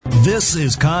This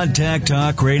is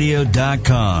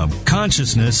ContactTalkRadio.com.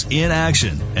 Consciousness in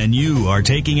action. And you are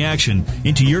taking action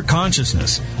into your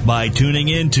consciousness by tuning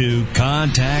into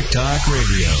Contact Talk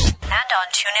Radio. And on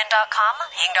TuneIn.com,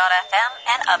 Hing.fm,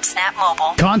 and UpSnap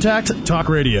Mobile. Contact Talk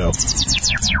Radio.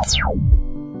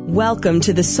 Welcome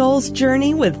to The Soul's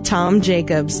Journey with Tom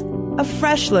Jacobs. A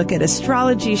fresh look at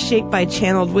astrology shaped by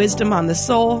channeled wisdom on the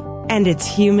soul and its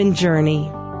human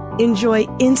journey. Enjoy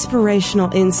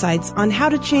inspirational insights on how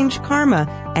to change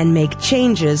karma and make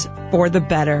changes for the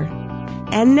better.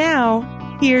 And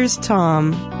now, here's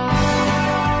Tom.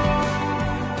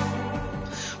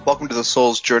 Welcome to The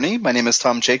Soul's Journey. My name is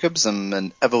Tom Jacobs. I'm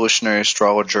an evolutionary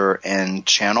astrologer and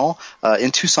channel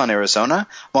in Tucson, Arizona.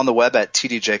 I'm on the web at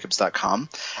tdjacobs.com.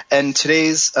 And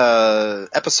today's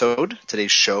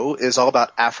today's show is all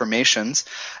about affirmations.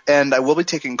 And I will be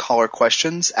taking caller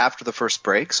questions after the first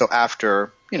break. So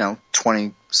after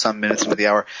 20-some minutes into the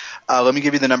hour. Let me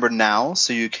give you the number now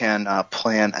so you can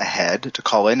plan ahead to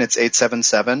call in. It's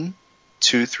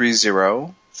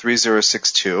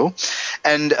 877-230-3062.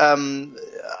 And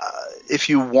if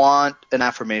you want an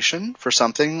affirmation for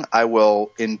something, I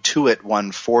will intuit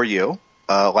one for you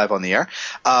live on the air.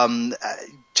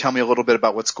 Tell me a little bit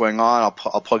about what's going on.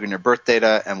 I'll plug in your birth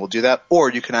data, and we'll do that. Or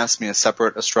you can ask me a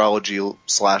separate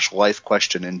astrology/life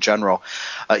question in general,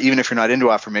 even if you're not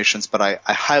into affirmations. But I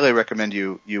highly recommend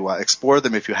you explore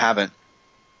them if you haven't.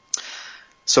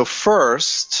 So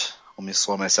first, let me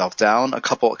slow myself down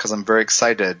because I'm very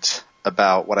excited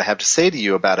about what I have to say to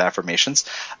you about affirmations.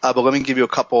 But let me give you a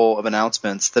couple of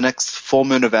announcements. The next full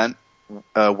moon event,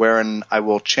 wherein I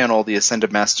will channel the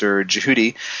Ascended Master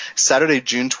Jehudi, Saturday,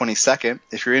 June 22nd.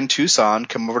 If you're in Tucson,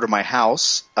 come over to my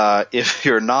house. If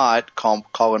you're not,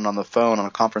 call in on the phone on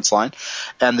a conference line.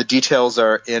 And the details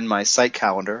are in my site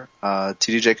calendar,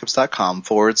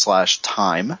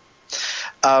 tdjacobs.com/time.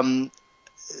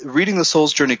 Reading the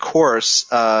Soul's Journey course,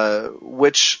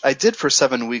 which I did for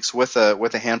 7 weeks with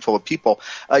a handful of people,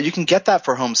 you can get that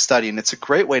for home study, and it's a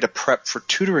great way to prep for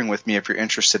tutoring with me if you're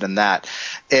interested in that.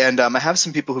 And I have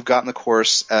some people who've gotten the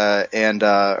course and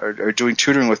are doing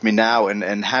tutoring with me now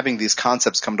and having these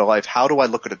concepts come to life. How do I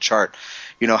look at a chart?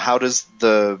 How does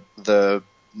the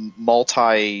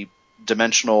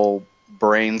multi-dimensional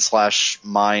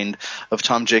brain/mind of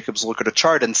Tom Jacobs look at a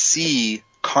chart and see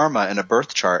karma in a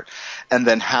birth chart? And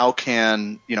then how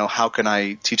can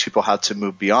I teach people how to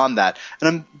move beyond that?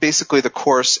 And basically the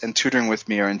course and tutoring with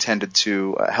me are intended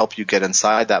to help you get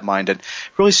inside that mind and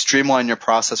really streamline your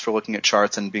process for looking at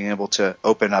charts and being able to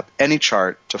open up any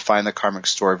chart to find the karmic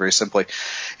story very simply.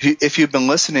 If you've been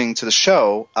listening to the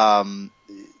show, and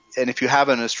if you have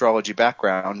an astrology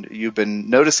background, you've been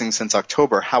noticing since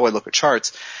October how I look at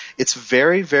charts. It's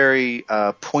very, very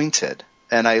pointed,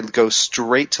 and I go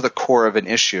straight to the core of an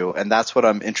issue, and that's what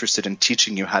I'm interested in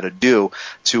teaching you how to do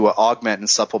to augment and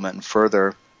supplement and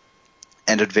further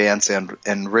and advance and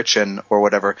enrichen or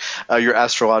whatever your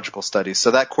astrological studies.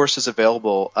 So that course is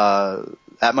available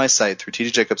at my site through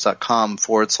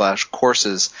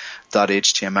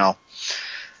tdjacobs.com/courses.html.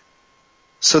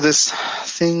 So this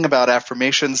thing about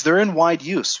affirmations, they're in wide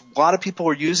use. A lot of people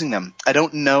are using them. I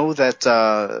don't know that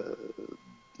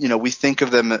we think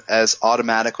of them as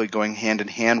automatically going hand in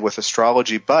hand with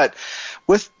astrology, but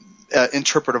with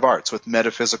interpretive arts, with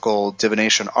metaphysical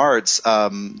divination arts,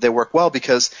 they work well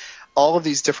because all of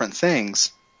these different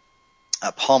things,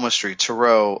 palmistry,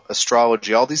 tarot,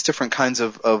 astrology, all these different kinds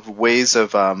of ways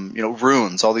of,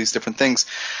 runes, all these different things,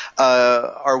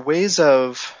 are ways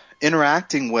of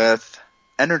interacting with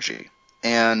energy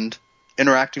and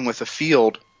interacting with a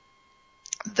field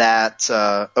that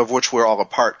of which we're all a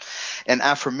part. And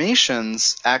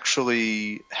affirmations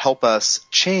actually help us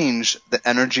change the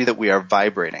energy that we are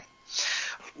vibrating.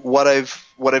 What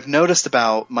I've noticed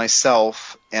about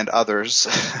myself and others,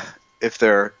 if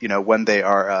they're when they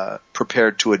are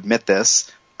prepared to admit this,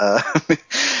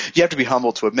 you have to be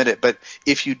humble to admit it. But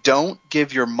if you don't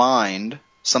give your mind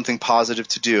something positive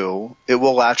to do, it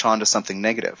will latch on to something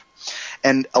negative.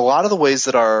 And a lot of the ways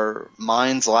that our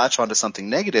minds latch onto something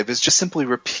negative is just simply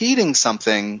repeating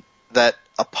something that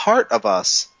a part of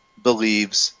us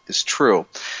believes is true.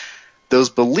 Those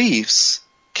beliefs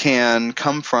can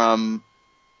come from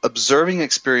observing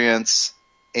experience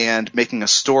and making a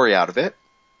story out of it,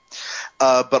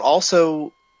 but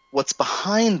also what's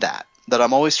behind that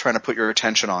I'm always trying to put your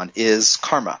attention on is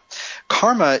karma.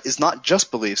 Karma is not just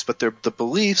beliefs, but they're the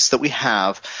beliefs that we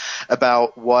have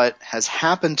about what has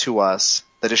happened to us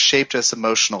that has shaped us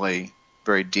emotionally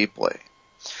very deeply.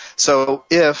 So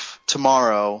if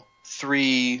tomorrow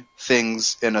 3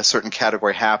 things in a certain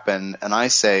category happen and I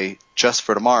say just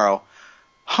for tomorrow,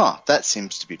 that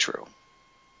seems to be true.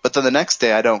 but then the next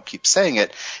day I don't keep saying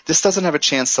it, this doesn't have a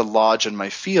chance to lodge in my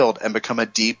field and become a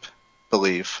deep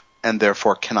belief, and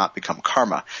therefore cannot become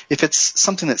karma. If it's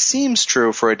something that seems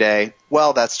true for a day,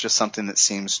 well, that's just something that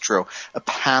seems true, a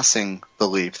passing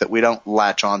belief that we don't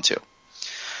latch onto.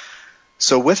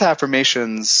 So with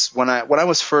affirmations, when I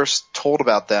was first told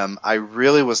about them, I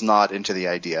really was not into the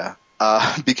idea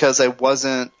because I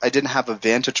didn't have a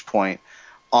vantage point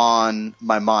on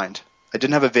my mind. I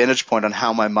didn't have a vantage point on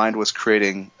how my mind was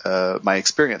creating my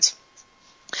experience.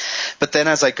 But then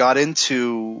as I got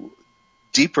into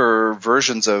deeper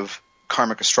versions of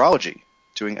karmic astrology,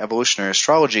 doing evolutionary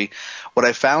astrology, what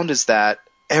I found is that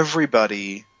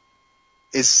everybody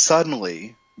is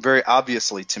suddenly, very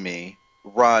obviously to me,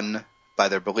 run by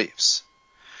their beliefs.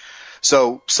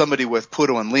 So somebody with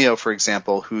Pluto and Leo, for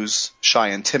example, who's shy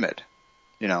and timid,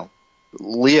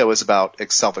 Leo is about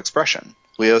self-expression.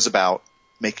 Leo is about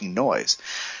making noise.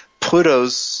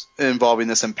 Pluto's involving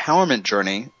this empowerment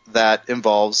journey that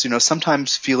involves,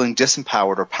 sometimes feeling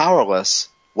disempowered or powerless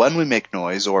when we make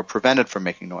noise or prevented from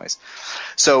making noise.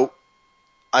 So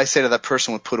I say to that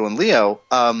person with Pluto and Leo,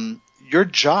 your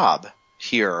job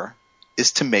here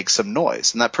is to make some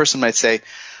noise. And that person might say,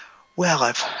 well,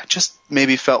 I've just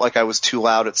maybe felt like I was too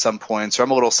loud at some points, or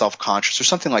I'm a little self-conscious or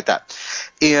something like that.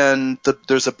 And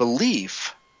there's a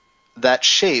belief that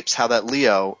shapes how that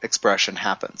Leo expression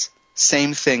happens.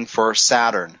 Same thing for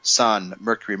Saturn, Sun,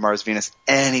 Mercury, Mars, Venus,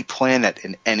 any planet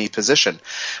in any position.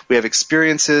 We have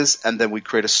experiences, and then we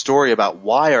create a story about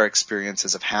why our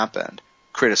experiences have happened.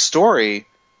 Create a story,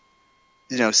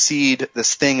 seed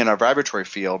this thing in our vibratory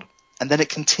field, and then it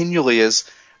continually is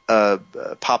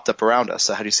popped up around us.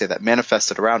 So how do you say that?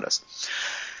 Manifested around us.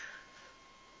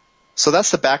 So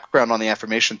that's the background on the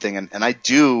affirmation thing, and I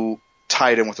do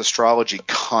tie it in with astrology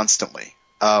constantly.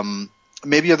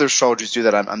 Maybe other astrologers do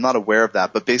that. I'm not aware of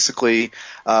that, but basically,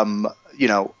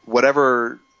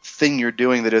 whatever thing you're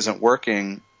doing that isn't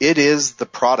working, it is the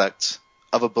product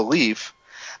of a belief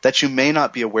that you may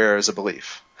not be aware is a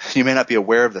belief. You may not be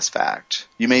aware of this fact.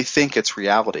 You may think it's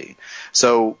reality.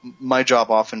 So my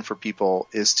job often for people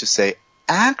is to say,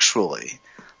 actually,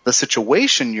 the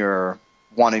situation you're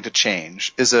wanting to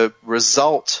change is a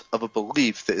result of a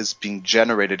belief that is being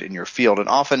generated in your field. And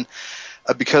often,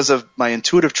 because of my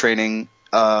intuitive training,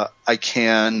 I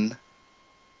can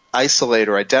isolate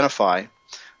or identify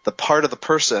the part of the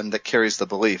person that carries the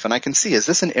belief. And I can see, is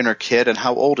this an inner kid, and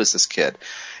how old is this kid?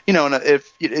 And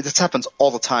if this happens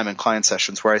all the time in client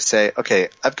sessions where I say, okay,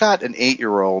 I've got an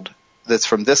 8-year-old that's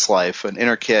from this life, an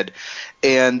inner kid,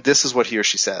 and this is what he or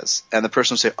she says. And the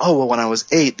person will say, oh, well, when I was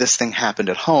 8, this thing happened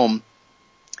at home.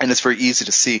 And it's very easy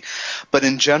to see. But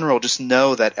in general, just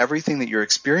know that everything that you're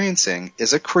experiencing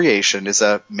is a creation, is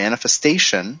a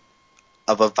manifestation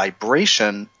of a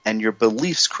vibration, and your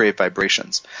beliefs create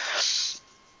vibrations.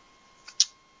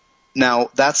 Now,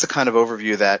 that's the kind of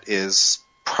overview that is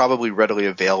probably readily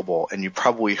available, and you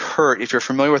probably heard, if you're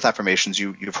familiar with affirmations,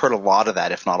 you've heard a lot of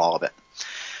that, if not all of it,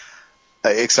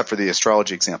 except for the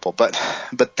astrology example.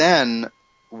 But then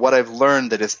what I've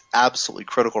learned that is absolutely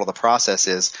critical to the process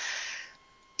is,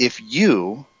 if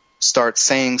you start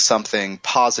saying something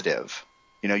positive,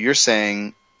 you're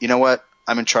saying, you know what,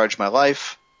 I'm in charge of my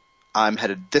life, I'm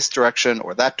headed this direction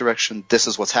or that direction, this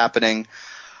is what's happening,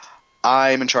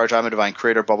 I'm in charge, I'm a divine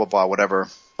creator, blah, blah, blah, whatever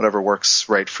works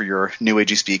right for your new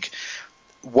agey speak,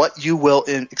 what you will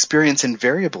experience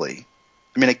invariably,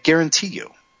 I guarantee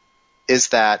you, is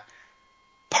that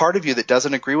part of you that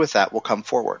doesn't agree with that will come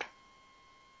forward.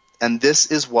 And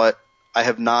this is what I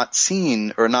have not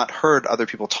seen or not heard other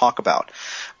people talk about.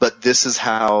 But this is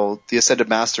how the Ascended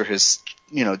Master has,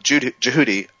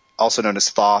 Jehudi, also known as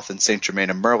Thoth and Saint Germain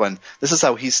and Merlin, this is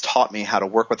how he's taught me how to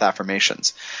work with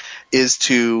affirmations, is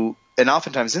to, and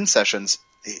oftentimes in sessions,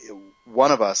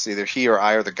 one of us, either he or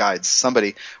I or the guides,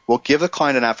 somebody will give the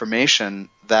client an affirmation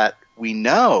that we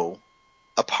know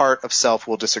a part of self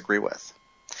will disagree with.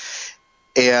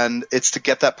 And it's to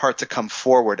get that part to come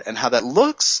forward. And how that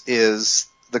looks is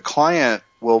the client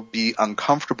will be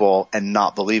uncomfortable and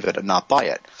not believe it and not buy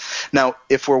it. Now,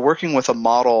 if we're working with a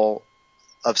model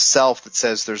of self that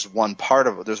says there's one part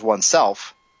of it, there's one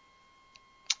self,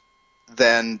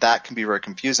 then that can be very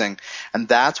confusing. And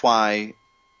that's why,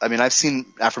 I've seen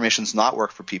affirmations not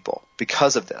work for people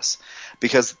because of this.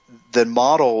 Because the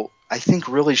model, I think,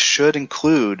 really should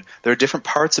include, there are different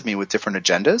parts of me with different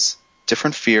agendas,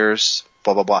 different fears,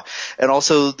 blah, blah, blah. And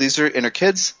also, these are inner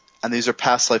kids, and these are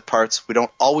past life parts. We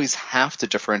don't always have to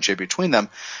differentiate between them.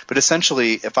 But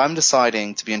essentially, if I'm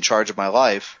deciding to be in charge of my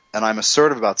life and I'm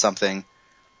assertive about something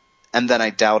and then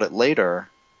I doubt it later,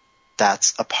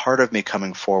 that's a part of me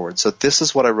coming forward. So this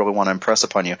is what I really want to impress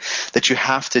upon you, that you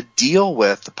have to deal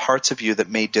with the parts of you that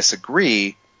may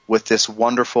disagree with this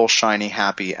wonderful, shiny,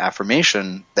 happy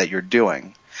affirmation that you're doing.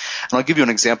 And I'll give you an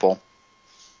example.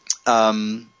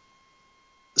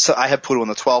 So I have Pluto in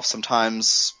the 12th.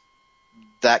 Sometimes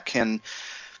that can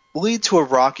lead to a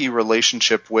rocky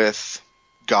relationship with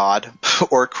God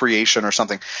or creation or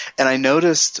something. And I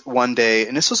noticed one day,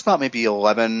 and this was about maybe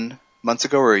 11 months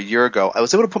ago or a year ago, I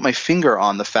was able to put my finger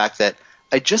on the fact that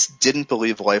I just didn't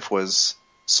believe life was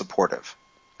supportive.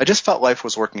 I just felt life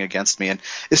was working against me. And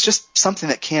it's just something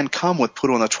that can come with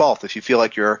Pluto in the 12th. If you feel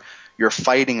like you're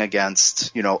fighting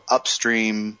against,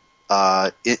 upstream,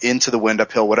 into the wind,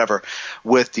 uphill, whatever,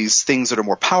 with these things that are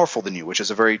more powerful than you, which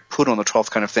is a very Pluto in the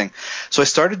 12th kind of thing. So I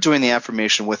started doing the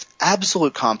affirmation with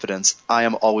absolute confidence, I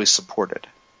am always supported.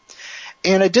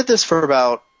 And I did this for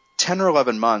about 10 or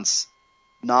 11 months,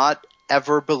 not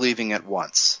ever believing it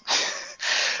once.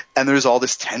 And there's all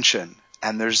this tension,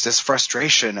 and there's this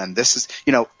frustration, and this is,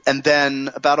 and then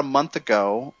about a month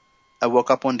ago, I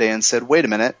woke up one day and said, wait a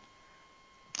minute,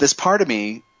 this part of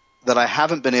me that I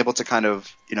haven't been able to kind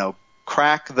of,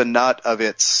 crack the nut of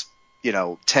its,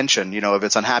 tension, of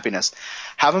its unhappiness,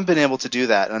 haven't been able to do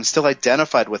that. And I'm still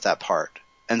identified with that part.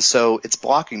 And so it's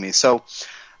blocking me. So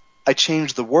I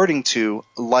changed the wording to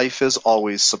life is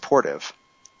always supportive.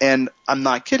 And I'm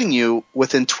not kidding you,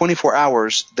 within 24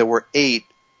 hours, there were 8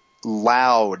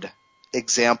 loud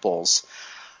examples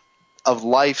of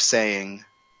life saying,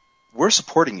 we're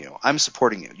supporting you. I'm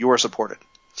supporting you. You are supported.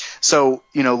 So,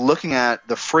 looking at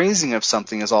the phrasing of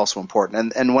something is also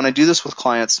important. And when I do this with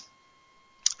clients,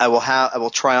 I will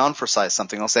try on for size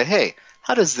something. I'll say, hey,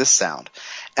 how does this sound?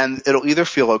 And it'll either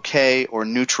feel okay or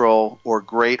neutral or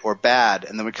great or bad.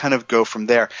 And then we kind of go from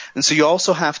there. And so you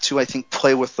also have to, I think,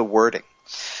 play with the wording.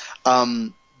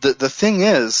 The thing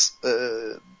is,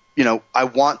 I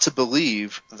want to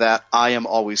believe that I am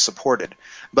always supported.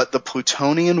 But the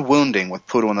Plutonian wounding with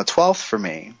Pluto in the 12th for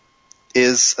me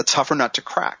is a tougher nut to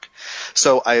crack.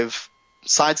 So I've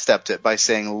sidestepped it by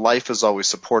saying life is always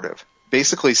supportive.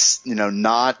 Basically,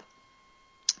 not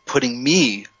putting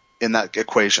me in that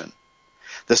equation.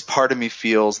 This part of me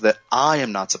feels that I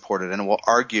am not supported and will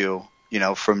argue,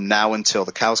 from now until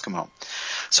the cows come home.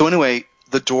 So anyway,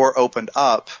 the door opened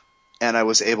up and I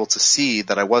was able to see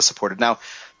that I was supported. Now,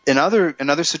 in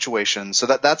other situations, so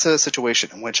that's a situation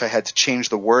in which I had to change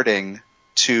the wording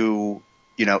to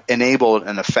enable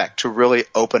an effect, to really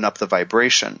open up the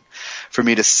vibration for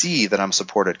me to see that I'm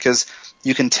supported. Because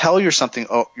you can tell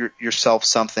yourself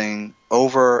something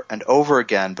over and over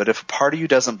again, but if a part of you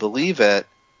doesn't believe it,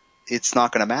 it's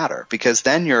not going to matter. Because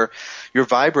then you're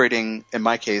vibrating, in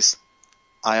my case,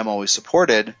 I am always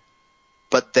supported,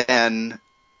 but then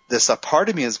this part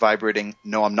of me is vibrating,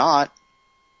 no, I'm not.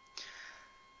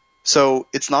 So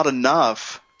it's not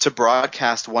enough to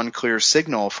broadcast one clear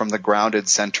signal from the grounded,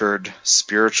 centered,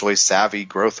 spiritually savvy,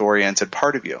 growth-oriented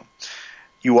part of you.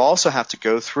 You also have to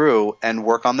go through and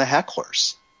work on the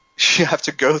hecklers. You have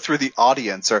to go through the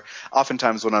audience, or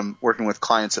oftentimes when I'm working with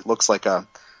clients, it looks like a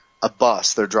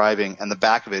bus they're driving, and the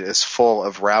back of it is full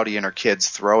of rowdy inner kids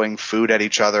throwing food at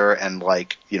each other and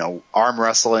arm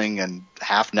wrestling and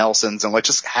half Nelsons and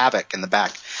just havoc in the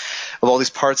back of all these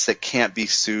parts that can't be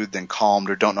soothed and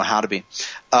calmed or don't know how to be.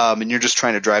 And you're just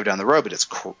trying to drive down the road, but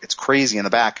it's crazy in the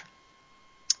back.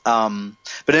 But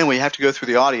anyway, you have to go through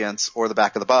the audience or the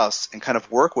back of the bus and kind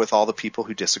of work with all the people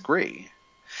who disagree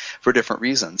for different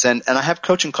reasons. And I have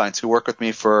coaching clients who work with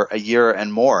me for a year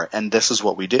and more, and this is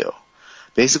what we do.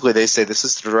 Basically, they say, this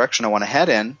is the direction I want to head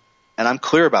in, and I'm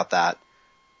clear about that.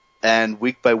 And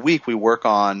week by week, we work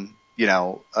on,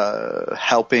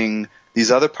 helping these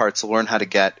other parts learn how to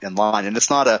get in line. And it's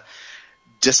not a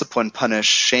discipline, punish,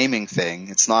 shaming thing.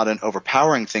 It's not an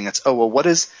overpowering thing. It's, what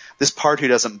is this part who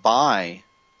doesn't buy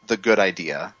the good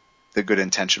idea, the good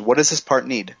intention? What does this part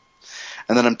need?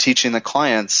 And then I'm teaching the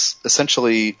clients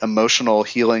essentially emotional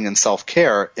healing and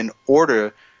self-care in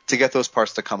order to get those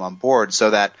parts to come on board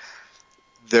so that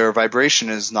their vibration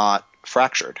is not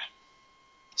fractured.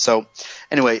 So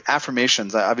anyway,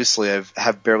 affirmations, obviously I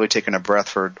have barely taken a breath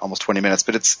for almost 20 minutes,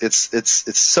 but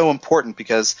it's so important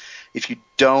because if you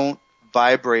don't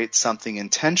vibrate something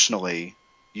intentionally,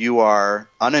 you are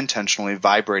unintentionally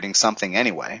vibrating something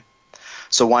anyway.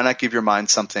 So why not give your mind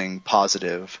something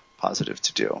positive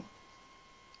to do?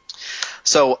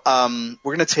 So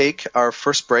we're going to take our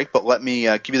first break, but let me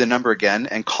give you the number again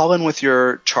and call in with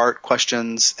your chart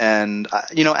questions. And,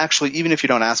 actually, even if you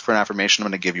don't ask for an affirmation,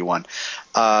 I'm going to give you one.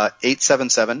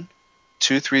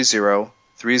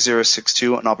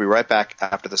 877-230-3062, and I'll be right back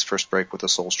after this first break with The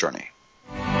Soul's Journey.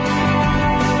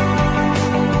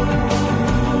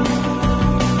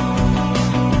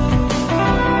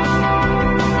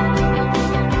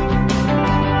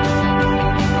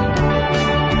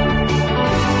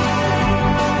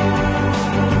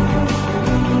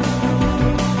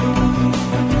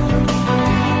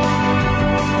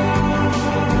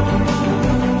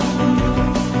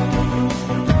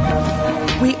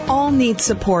 all need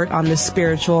support on the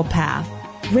spiritual path.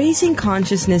 Raising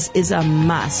consciousness is a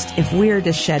must if we are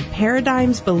to shed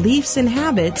paradigms, beliefs, and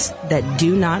habits that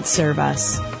do not serve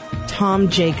us. Tom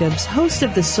Jacobs, host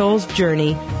of The Soul's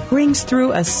Journey, brings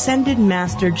through Ascended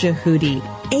Master Jehudi,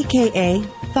 a.k.a.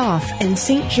 Thoth and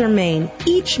Saint Germain,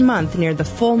 each month near the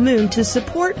full moon to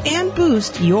support and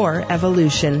boost your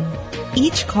evolution.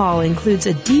 Each call includes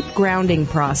a deep grounding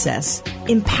process,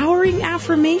 empowering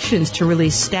affirmations to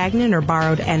release stagnant or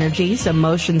borrowed energies,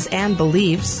 emotions, and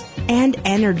beliefs, and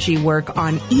energy work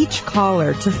on each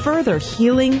caller to further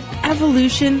healing,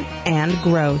 evolution, and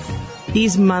growth.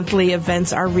 These monthly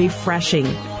events are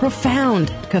refreshing,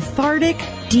 profound, cathartic,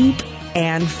 deep,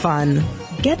 and fun.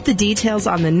 Get the details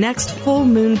on the next full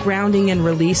moon grounding and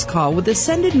release call with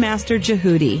Ascended Master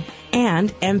Jehudi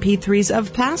and MP3s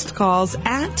of past calls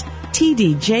at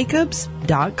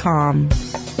tdjacobs.com.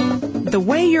 The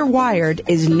way you're wired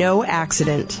is no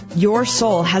accident. Your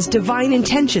soul has divine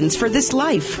intentions for this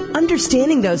life.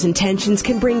 Understanding those intentions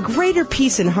can bring greater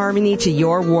peace and harmony to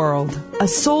your world. A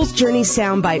Soul's Journey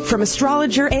soundbite from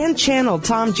astrologer and channel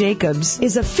Tom Jacobs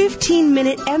is a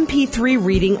 15-minute MP3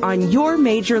 reading on your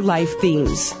major life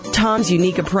themes. Tom's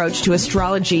unique approach to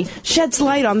astrology sheds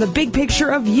light on the big picture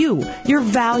of you, your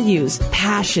values,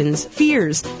 passions,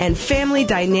 fears, and family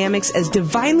dynamics as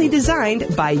divinely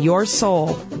designed by your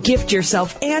soul. Gift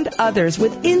yourself and others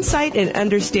with insight and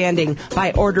understanding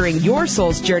by ordering your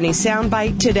Soul's Journey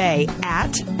soundbite today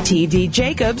at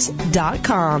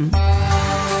tdjacobs.com.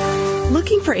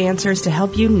 Looking for answers to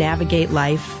help you navigate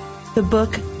life? The book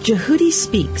Jehudi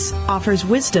Speaks offers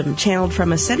wisdom channeled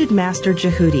from Ascended Master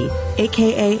Jehudi,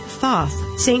 a.k.a. Thoth,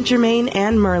 Saint Germain,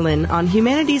 and Merlin on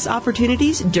humanity's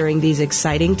opportunities during these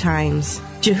exciting times.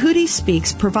 Jehudi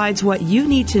Speaks provides what you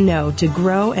need to know to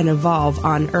grow and evolve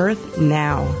on Earth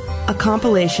now. A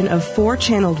compilation of 4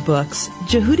 channeled books,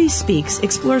 Jehudi Speaks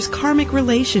explores karmic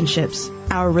relationships,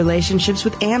 our relationships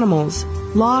with animals,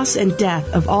 loss and death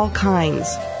of all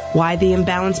kinds, why the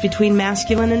imbalance between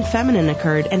masculine and feminine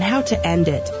occurred and how to end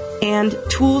it, and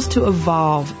tools to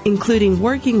evolve, including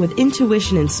working with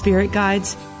intuition and spirit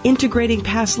guides, integrating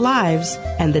past lives,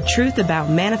 and the truth about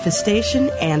manifestation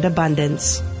and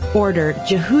abundance. Order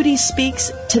Jehudi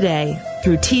Speaks today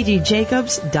through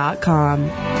tdjacobs.com.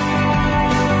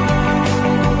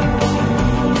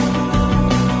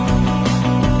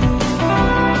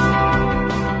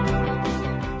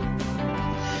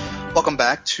 Welcome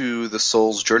back to The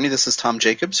Soul's Journey. This is Tom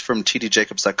Jacobs from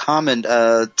tdjacobs.com, and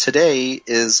today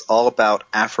is all about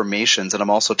affirmations, and I'm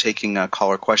also taking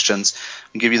caller questions.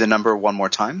 I'll give you the number one more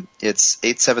time. It's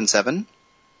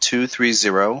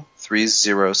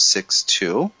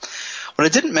 877-230-3062. What I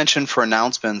didn't mention for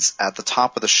announcements at the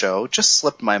top of the show just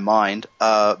slipped my mind,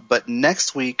 but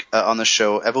next week on the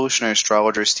show, evolutionary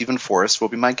astrologer Stephen Forrest will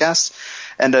be my guest,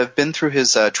 and I've been through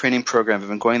his training program. I've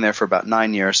been going there for about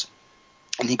 9 years.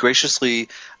 And he graciously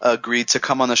agreed to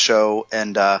come on the show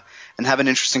and have an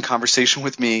interesting conversation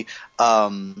with me.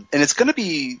 And it's kind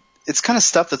of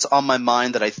stuff that's on my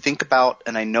mind that I think about,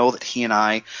 and I know that he and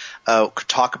I could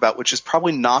talk about, which is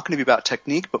probably not going to be about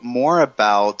technique, but more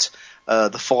about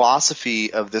the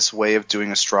philosophy of this way of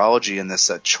doing astrology in this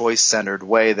choice-centered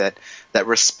way that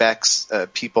respects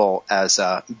people as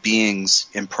beings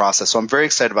in process. So I'm very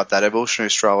excited about that. Evolutionary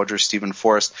astrologer Stephen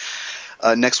Forrest.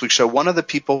 Next week's show, one of the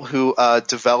people who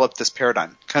developed this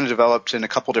paradigm, kind of developed in a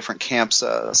couple different camps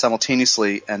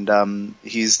simultaneously, and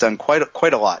he's done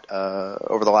quite a lot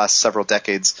over the last several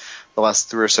decades, the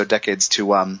last 3 or so decades, to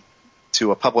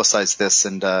publicize this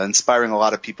and inspiring a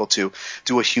lot of people to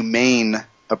do a humane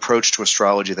approach to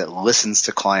astrology that listens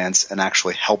to clients and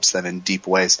actually helps them in deep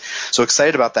ways. So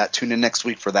excited about that. Tune in next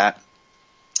week for that.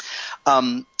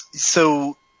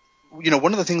 So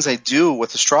one of the things I do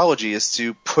with astrology is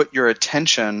to put your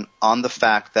attention on the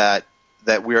fact that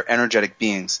we are energetic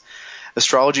beings.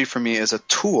 Astrology for me is a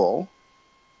tool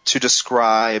to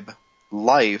describe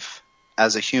life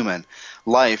as a human,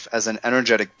 life as an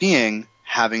energetic being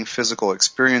having physical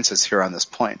experiences here on this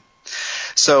plane.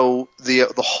 So the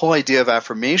whole idea of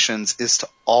affirmations is to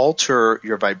alter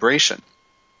your vibration.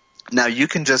 Now you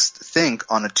can just think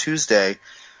on a Tuesday,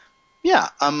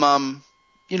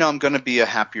 I'm going to be a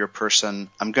happier person.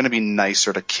 I'm going to be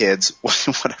nicer to kids,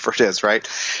 whatever it is, right?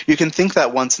 You can think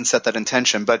that once and set that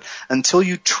intention, but until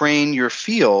you train your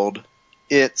field,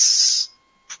 it's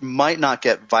might not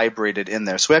get vibrated in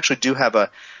there. So we actually do have a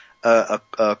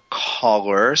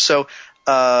caller. So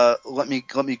let me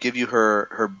give you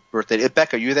her birthday.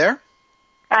 Becca, are you there?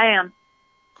 I am.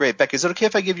 Great, Becca. Is it okay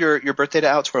if I give your birthday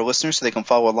out to our listeners so they can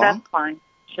follow along? That's fine.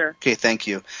 Sure. Okay, thank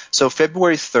you. So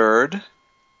February 3rd.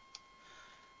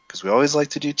 because we always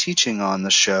like to do teaching on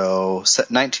the show.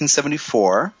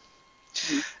 1974.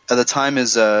 The time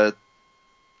is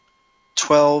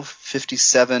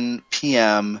 12:57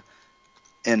 p.m.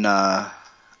 in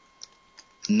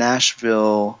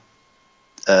Nashville,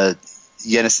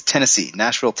 Tennessee.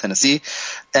 Nashville, Tennessee.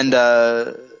 And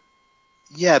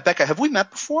yeah, Becca, have we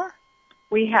met before?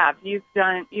 We have. You've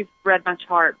read my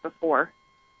chart before.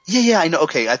 Yeah, I know.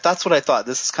 Okay, that's what I thought.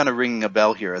 This is kind of ringing a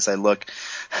bell here as I look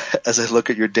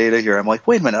at your data here. I'm like,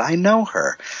 wait a minute, I know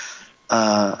her.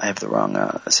 I have the wrong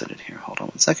ascendant here. Hold on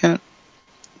one second.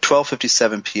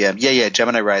 12:57 p.m. Yeah,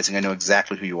 Gemini rising. I know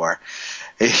exactly who you are.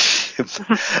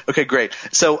 Okay, great.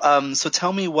 So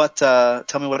tell me what I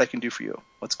can do for you.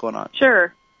 What's going on?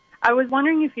 Sure. I was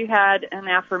wondering if you had an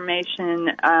affirmation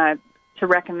to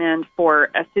recommend for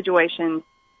a situation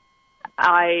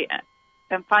I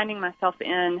am finding myself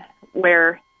in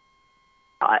where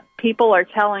people are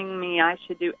telling me I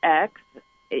should do X,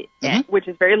 which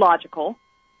is very logical,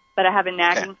 but I have a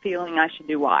nagging feeling I should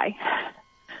do Y.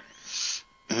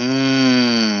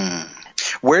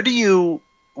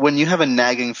 When you have a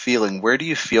nagging feeling, where do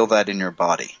you feel that in your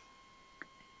body?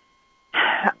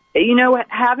 You know,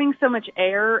 having so much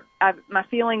air, my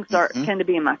feelings tend to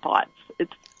be in my thoughts.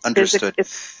 It's understood.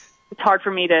 It's hard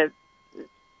for me to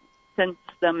sense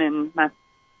them in my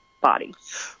body.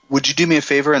 Would you do me a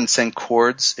favor and send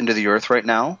cords into the earth right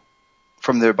now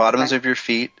from the bottoms of your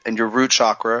feet and your root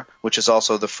chakra, which is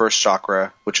also the first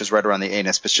chakra, which is right around the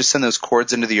anus, but just send those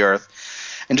cords into the earth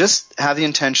and just have the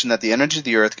intention that the energy of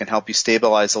the earth can help you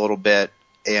stabilize a little bit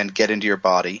and get into your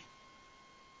body.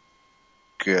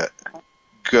 Good.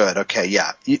 Okay.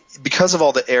 Yeah. Because of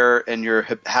all the air and your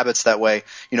habits that way,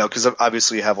 because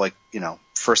obviously you have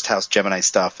first house Gemini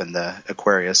stuff and the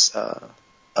Aquarius,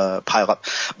 pile up.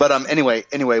 But anyway,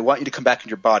 I want you to come back in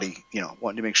your body,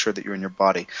 wanting to make sure that you're in your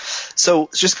body. So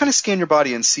just kind of scan your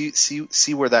body and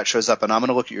see where that shows up. And I'm going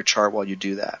to look at your chart while you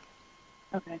do that.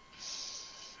 Okay.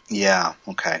 Yeah,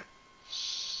 okay.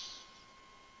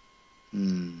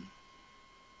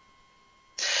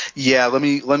 Yeah, let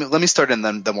me start and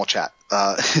then we'll chat.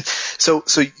 So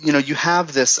you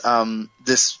have this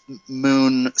this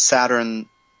Moon Saturn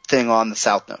thing on the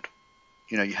South Node.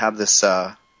 You have this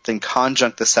thing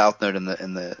conjunct the South Node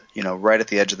in the right at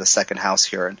the edge of the second house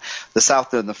here, and the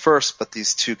South Node in the first, but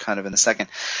these two kind of in the second.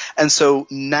 And so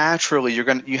naturally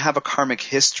you have a karmic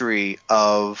history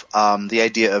of the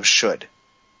idea of should.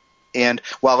 And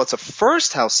while it's a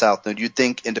first house South Node, you'd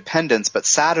think independence, but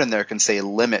Saturn there can say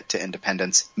limit to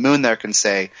independence. Moon there can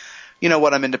say,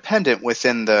 I'm independent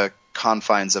within the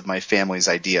confines of my family's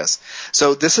ideas.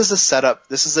 So this is a setup.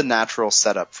 This is a natural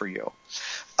setup for you.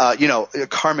 A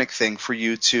karmic thing for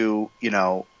you to,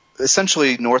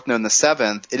 essentially North Node in the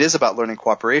seventh. It is about learning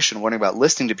cooperation, learning about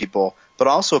listening to people, but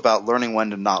also about learning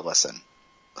when to not listen.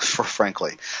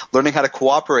 Frankly, learning how to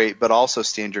cooperate, but also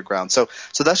stand your ground. So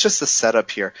that's just the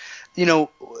setup here.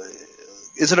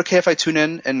 Is it okay if I tune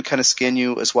in and kind of scan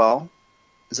you as well?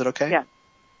 Is it okay? Yeah.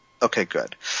 Okay,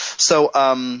 good. So,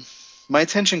 my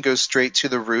attention goes straight to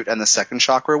the root and the second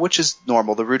chakra, which is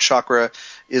normal. The root chakra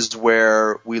is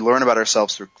where we learn about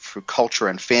ourselves through culture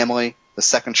and family. The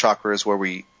second chakra is where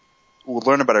we will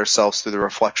learn about ourselves through the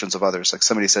reflections of others. Like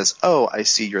somebody says, "Oh, I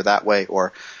see you're that way,"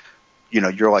 or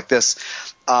you're like this.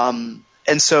 Okay,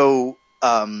 so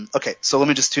let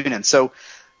me just tune in. So,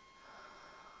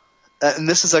 and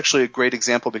this is actually a great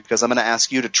example because I'm going to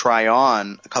ask you to try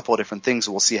on a couple of different things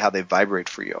and we'll see how they vibrate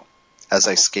for you as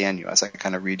I scan you, as I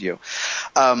kind of read you.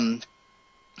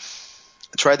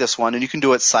 Try this one, and you can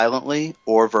do it silently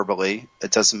or verbally.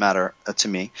 It doesn't matter to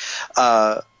me.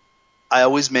 I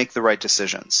always make the right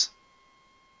decisions.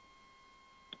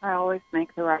 I always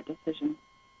make the right decision.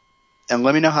 And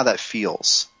let me know how that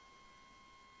feels.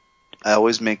 I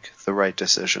always make the right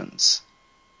decisions.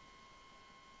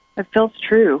 It feels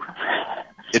true.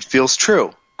 It feels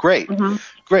true. Great. Mm-hmm.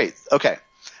 Great. Okay.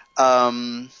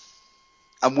 I'm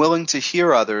willing to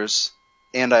hear others,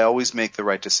 and I always make the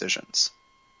right decisions.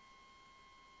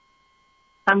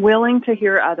 I'm willing to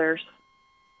hear others,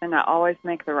 and I always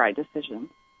make the right decision.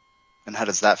 And how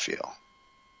does that feel?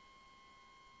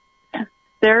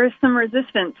 There is some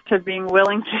resistance to being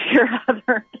willing to hear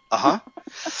others. Uh-huh.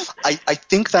 I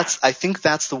think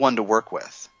that's the one to work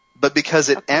with. But because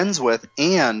it ends with,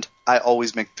 and I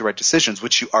always make the right decisions,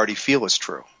 which you already feel is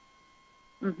true.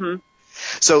 Mm-hmm.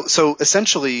 So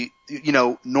essentially,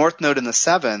 North Node in the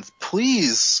seventh,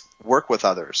 please work with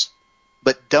others,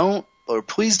 but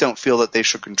please don't feel that they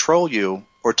should control you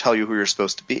or tell you who you're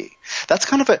supposed to be. That's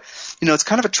kind of it's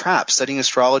kind of a trap studying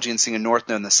astrology and seeing a North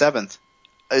Node in the seventh.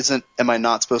 am I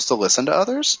not supposed to listen to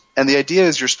others? And the idea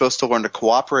is you're supposed to learn to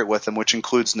cooperate with them, which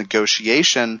includes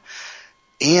negotiation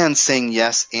and saying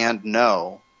yes and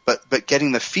no, but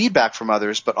getting the feedback from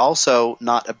others, but also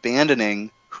not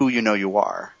abandoning who you know you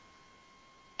are.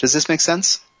 Does this make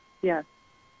sense? Yes.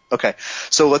 Okay.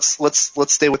 So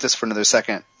let's stay with this for another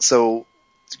second. So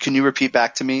can you repeat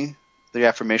back to me the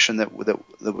affirmation that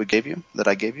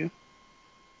I gave you?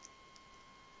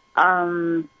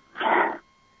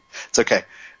 It's okay.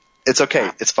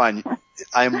 It's fine.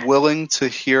 I'm willing to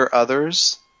hear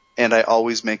others, and I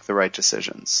always make the right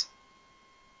decisions.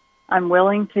 I'm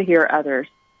willing to hear others,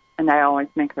 and I always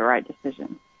make the right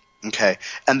decision. Okay.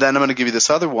 And then I'm going to give you this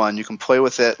other one. You can play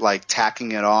with it, like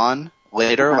tacking it on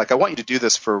later. Uh-huh. Like I want you to do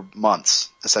this for months,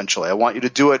 essentially. I want you to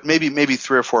do it maybe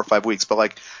 3 or 4 or 5 weeks, but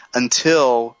like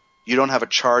until you don't have a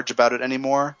charge about it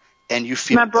anymore and you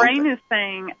feel my brain open. is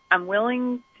saying I'm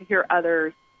willing to hear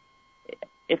others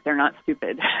if they're not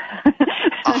stupid.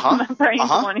 My brain's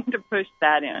wanting to push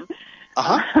that in.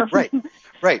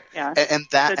 Right. Yeah. And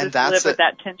that's live with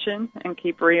that tension and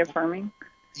keep reaffirming.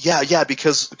 Yeah,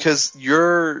 because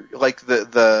you're like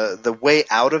the way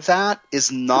out of that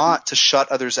is not to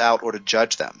shut others out or to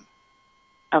judge them.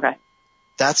 Okay.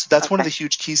 That's one of the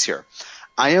huge keys here.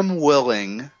 I am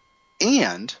willing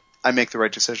and I make the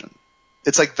right decision.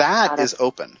 It's like that is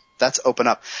open. That's open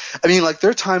up. I mean, like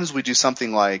there are times we do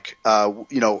something like,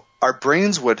 our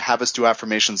brains would have us do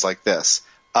affirmations like this.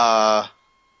 I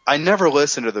never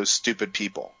listen to those stupid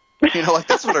people. Like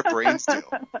that's what our brains do.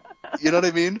 You know what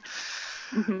I mean?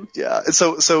 Mm-hmm. Yeah.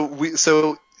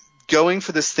 So going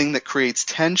for this thing that creates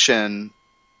tension,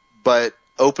 but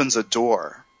opens a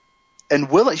door. And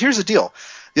here's the deal.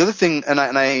 The other thing, and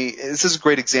this is a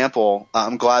great example.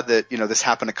 I'm glad that, this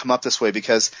happened to come up this way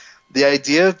because the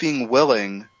idea of being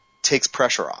willing takes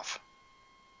pressure off.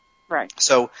 Right.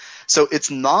 So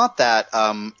it's not that,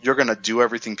 you're going to do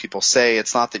everything people say.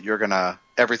 It's not that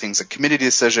everything's a committee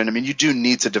decision. I mean, you do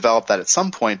need to develop that at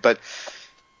some point, but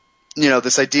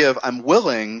this idea of I'm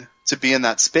willing to be in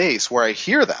that space where I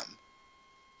hear them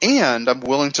and I'm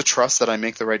willing to trust that I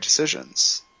make the right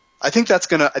decisions. I think that's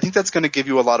gonna give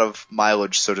you a lot of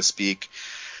mileage, so to speak,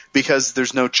 because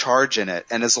there's no charge in it.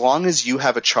 And as long as you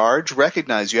have a charge,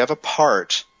 recognize you have a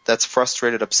part that's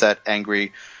frustrated, upset,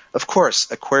 angry. Of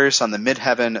course, Aquarius on the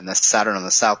midheaven and the Saturn on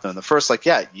the south node in the first,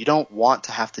 you don't want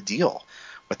to have to deal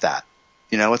with that.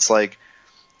 It's like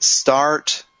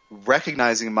start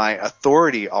recognizing my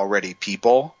authority already,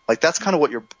 people. Like that's kind of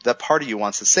what that part of you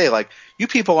wants to say. Like you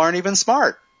people aren't even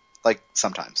smart. Like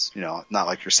sometimes, not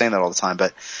like you're saying that all the time,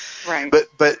 but right.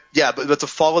 But to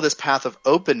follow this path of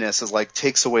openness is like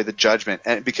takes away the judgment,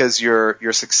 and because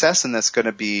your success in this is going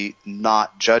to be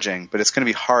not judging, but it's going to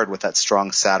be hard with that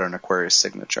strong Saturn Aquarius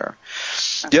signature.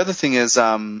 Okay. The other thing is,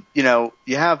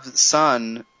 you have the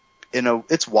Sun,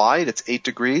 it's wide, it's 8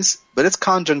 degrees, but it's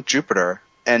conjunct Jupiter,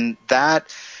 and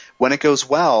that when it goes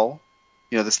well,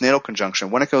 this natal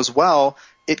conjunction, when it goes well,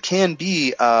 it can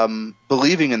be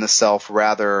believing in the self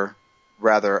rather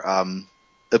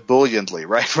ebulliently,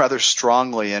 right? Rather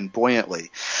strongly and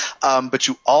buoyantly. But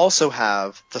you also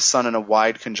have the Sun in a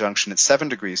wide conjunction at 7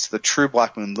 degrees to the true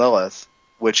Black Moon Lilith,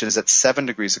 which is at 7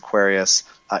 degrees Aquarius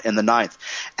in the 9th.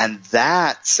 And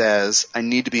that says I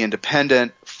need to be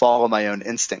independent, follow my own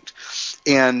instinct.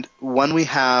 And when we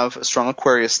have strong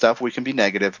Aquarius stuff, we can be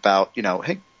negative about,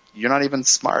 hey, you're not even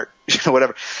smart,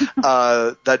 whatever.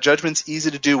 That judgment's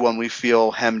easy to do when we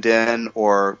feel hemmed in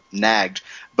or nagged.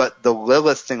 But the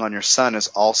Lilith thing on your Sun is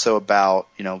also about,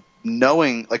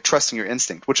 knowing, like trusting your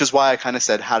instinct, which is why I kind of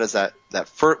said, how does that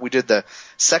we did the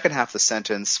second half of the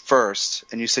sentence first,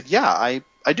 and you said, yeah,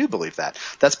 I do believe that.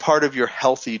 That's part of your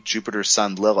healthy Jupiter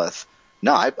Sun Lilith.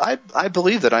 No, I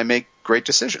believe that I make great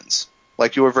decisions.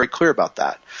 Like you were very clear about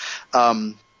that.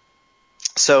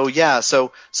 So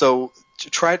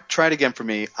try it again for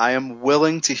me. I am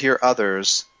willing to hear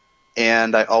others,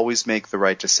 and I always make the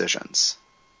right decisions.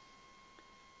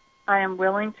 I am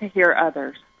willing to hear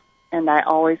others, and I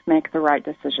always make the right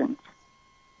decisions.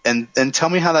 And tell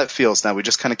me how that feels. Now we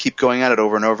just kind of keep going at it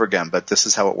over and over again, but this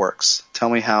is how it works. Tell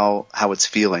me how it's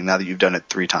feeling now that you've done it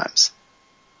 3 times.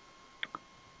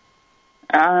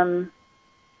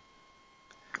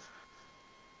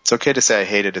 It's okay to say I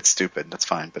hate it. It's stupid. That's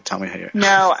fine. But tell me how you.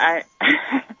 No,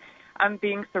 I'm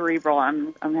being cerebral.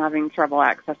 I'm having trouble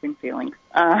accessing feelings.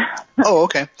 Oh,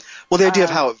 okay. Well, the idea of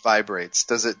how it vibrates,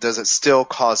 does it still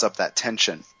cause up that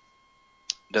tension?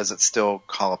 Does it still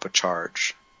call up a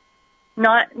charge?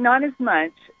 Not as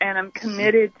much, and I'm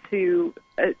committed to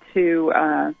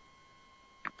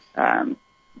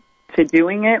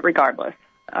doing it regardless.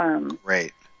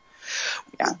 Right.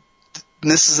 Yeah.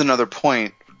 This is another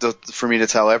point for me to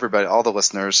tell everybody, all the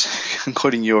listeners,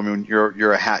 including you. I mean,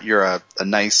 you're a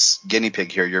nice guinea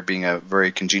pig here. You're being a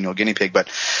very congenial guinea pig. But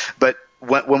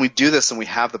when we do this and we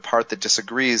have the part that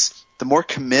disagrees, the more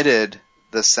committed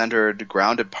the centered,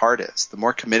 grounded part is, the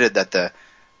more committed that the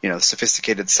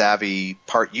sophisticated, savvy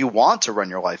part you want to run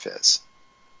your life is.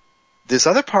 This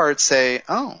other parts say,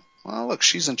 oh, well, look,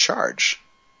 she's in charge.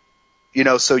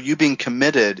 So you being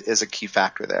committed is a key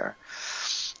factor there.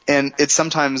 And it's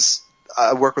sometimes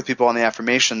I work with people on the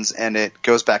affirmations and it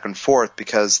goes back and forth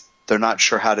because they're not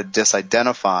sure how to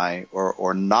disidentify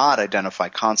or not identify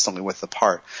constantly with the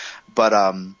part. But,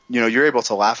 you're able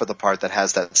to laugh at the part that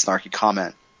has that snarky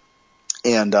comment.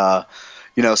 And,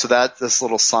 so that's this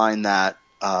little sign that,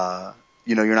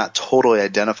 you're not totally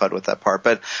identified with that part.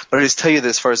 But I just tell you that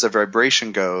as far as the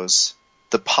vibration goes,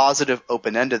 the positive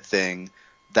open-ended thing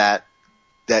that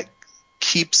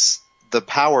keeps the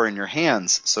power in your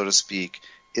hands, so to speak,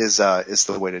 is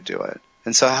the way to do it.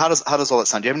 And so how does all that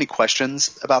sound? Do you have any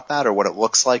questions about that or what it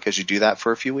looks like as you do that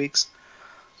for a few weeks?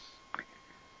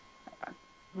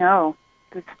 No.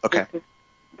 Okay.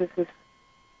 This is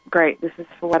great. This is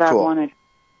what I wanted.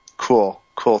 Cool.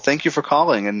 Thank you for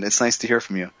calling, and it's nice to hear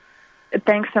from you.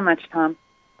 Thanks so much, Tom.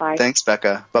 Bye. Thanks,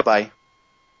 Becca. Bye-bye.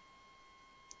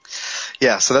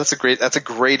 Yeah, so that's a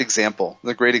great example.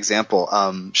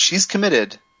 She's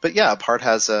committed, but yeah, a part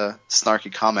has a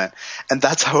snarky comment. And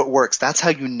that's how it works. That's how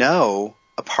you know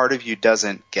a part of you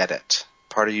doesn't get it.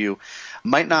 Part of you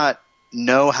might not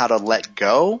know how to let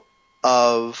go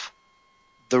of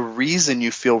the reason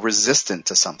you feel resistant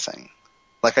to something.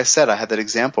 Like I said, I had that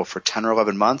example for 10 or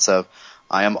 11 months of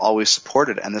I am always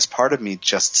supported, and this part of me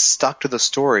just stuck to the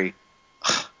story.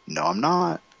 No, I'm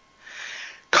not.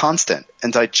 Constant.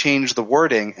 And I changed the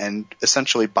wording and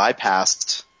essentially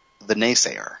bypassed the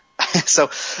naysayer. So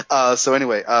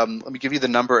anyway, let me give you the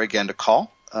number again to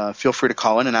call. Feel free to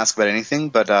call in and ask about anything,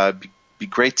 but be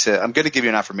great to – I'm going to give you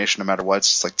an affirmation no matter what. It's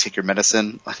just like take your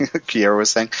medicine, like Kiera was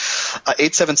saying.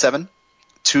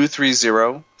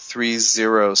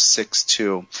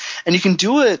 877-230-3062. And you can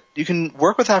do it – you can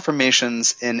work with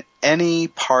affirmations in any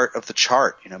part of the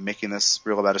chart, making this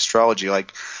real about astrology,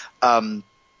 like for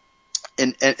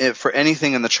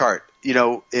anything in the chart.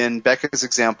 In Becca's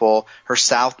example, her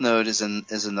south node is in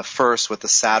the first with the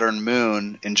Saturn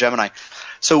moon in Gemini.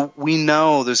 So we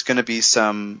know there's going to be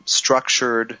some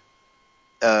structured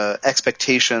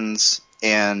expectations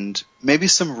and maybe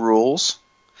some rules,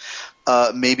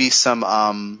 maybe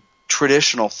some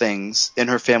traditional things in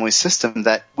her family system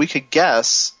that we could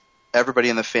guess everybody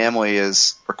in the family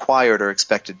is required or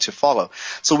expected to follow.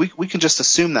 So we can just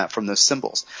assume that from those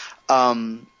symbols.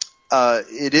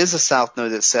 It is a south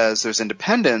node that says there's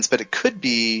independence, but it could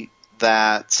be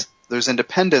that there's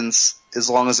independence as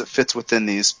long as it fits within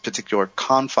these particular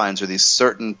confines or these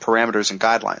certain parameters and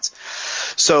guidelines.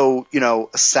 So,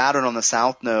 Saturn on the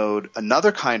south node,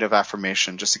 another kind of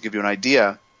affirmation, just to give you an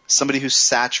idea, somebody who's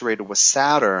saturated with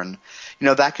Saturn,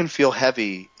 that can feel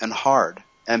heavy and hard.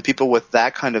 And people with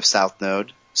that kind of south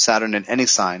node, Saturn in any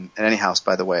sign, in any house,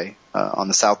 by the way, on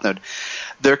the south node,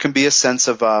 there can be a sense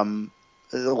of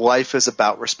life is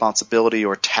about responsibility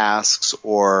or tasks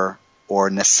or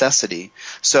necessity.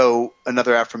 So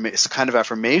another kind of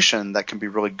affirmation that can be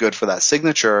really good for that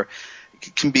signature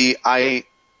can be I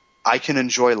can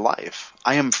enjoy life.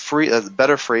 I am free.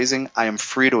 Better phrasing, I am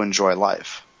free to enjoy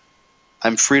life.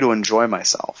 I'm free to enjoy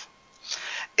myself.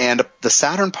 And the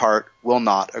Saturn part will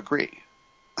not agree.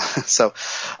 So,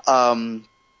 and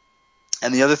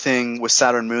the other thing with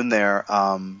Saturn moon there,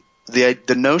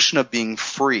 the notion of being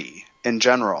free in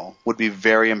general would be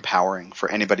very empowering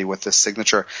for anybody with this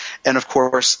signature. And of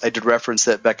course, I did reference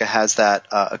that Becca has that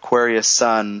Aquarius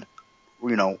sun,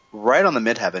 right on the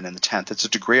midheaven in the 10th. It's a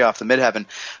degree off the midheaven,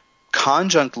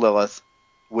 conjunct Lilith,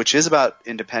 which is about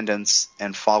independence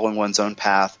and following one's own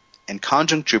path, and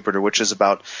conjunct Jupiter, which is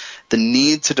about the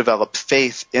need to develop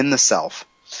faith in the self.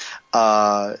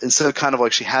 And so kind of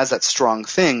like she has that strong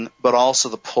thing, but also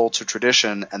the pull to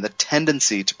tradition and the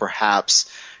tendency to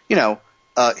perhaps,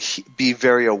 be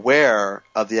very aware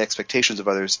of the expectations of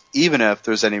others, even if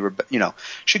there's any,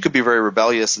 she could be very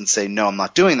rebellious and say, no, I'm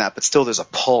not doing that, but still there's a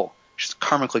pull. She's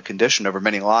karmically conditioned over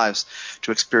many lives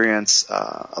to experience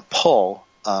a pull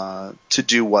to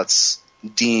do what's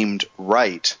deemed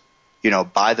right,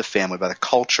 by the family, by the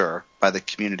culture, by the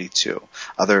community too.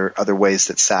 Other ways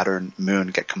that Saturn, Moon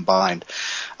get combined,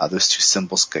 those two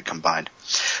symbols get combined.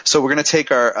 So we're going to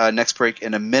take our next break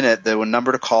in a minute. The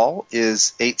number to call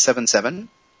is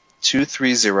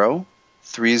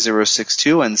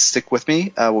 877-230-3062, and stick with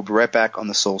me. We'll be right back on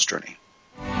the Soul's Journey.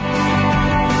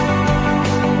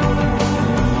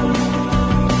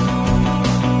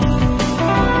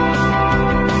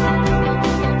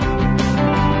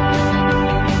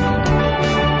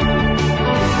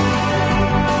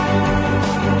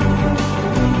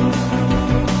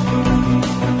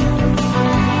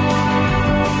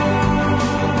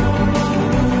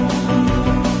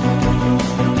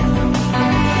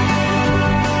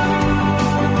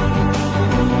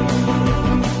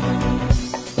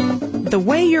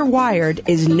 way you're wired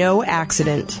is no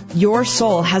accident. Your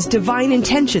soul has divine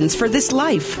intentions for this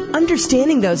life.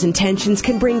 Understanding those intentions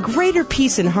can bring greater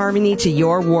peace and harmony to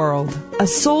your world. A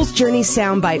Soul's Journey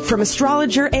soundbite from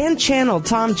astrologer and channel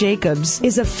Tom Jacobs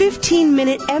is a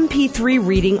 15-minute MP3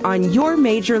 reading on your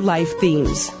major life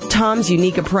themes. Tom's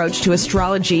unique approach to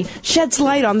astrology sheds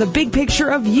light on the big picture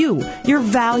of you, your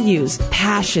values,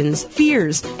 passions,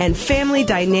 fears, and family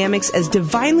dynamics as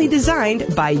divinely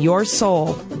designed by your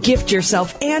soul. Gift yourself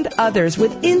and others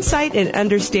with insight and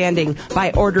understanding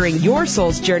by ordering your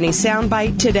Soul's Journey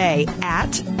soundbite today at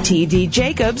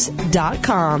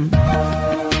tdjacobs.com.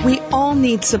 We all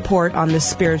need support on the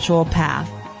spiritual path.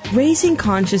 Raising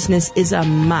consciousness is a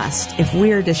must if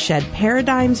we are to shed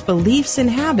paradigms, beliefs, and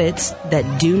habits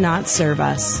that do not serve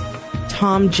us.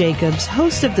 Tom Jacobs,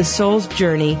 host of The Soul's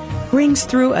Journey, brings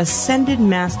through Ascended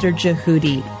Master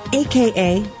Jehudi,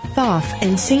 a.k.a. Thoth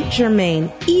and Saint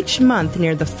Germain, each month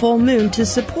near the full moon to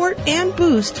support and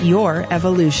boost your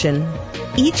evolution.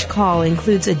 Each call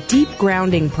includes a deep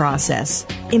grounding process,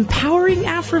 empowering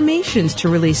affirmations to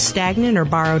release stagnant or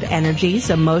borrowed energies,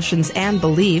 emotions, and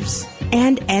beliefs,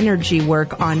 and energy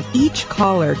work on each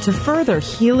caller to further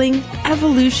healing,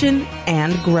 evolution,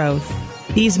 and growth.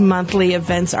 These monthly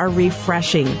events are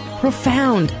refreshing,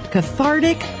 profound,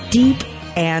 cathartic, deep,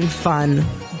 and fun.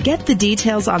 Get the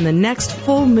details on the next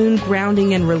full moon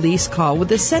grounding and release call with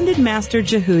Ascended Master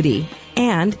Jehudi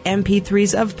and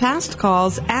MP3s of past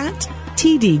calls at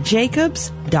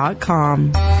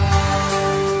tdjacobs.com.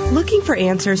 Looking for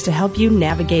answers to help you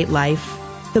navigate life?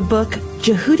 The book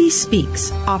Jehudi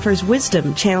Speaks offers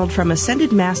wisdom channeled from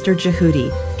Ascended Master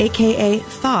Jehudi, a.k.a.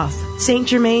 Thoth, Saint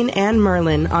Germain, and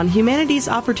Merlin on humanity's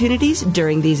opportunities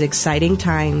during these exciting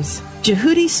times.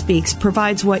 Jehudi Speaks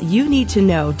provides what you need to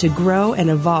know to grow and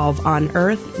evolve on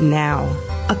Earth now.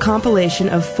 A compilation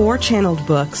of 4 channeled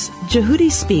books, Jehudi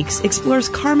Speaks explores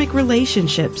karmic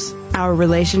relationships, our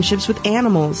relationships with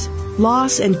animals,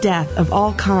 loss and death of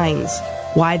all kinds,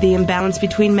 why the imbalance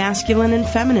between masculine and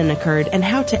feminine occurred and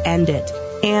how to end it,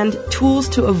 and tools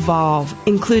to evolve,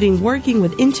 including working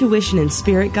with intuition and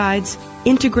spirit guides,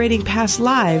 integrating past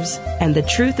lives, and the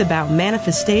truth about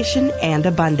manifestation and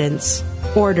abundance.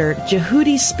 Order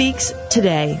Jehudi Speaks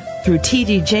today through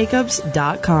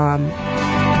tdjacobs.com.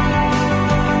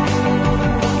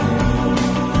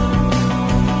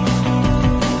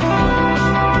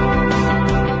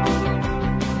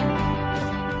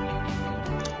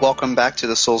 Welcome back to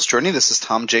The Soul's Journey. This is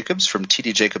Tom Jacobs from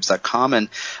tdjacobs.com, and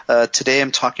today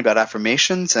I'm talking about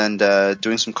affirmations and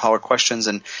doing some caller questions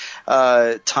and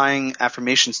tying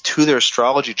affirmations to their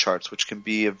astrology charts, which can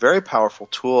be a very powerful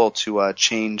tool to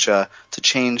change how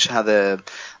the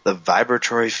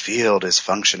vibratory field is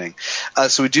functioning.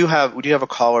 So we do have a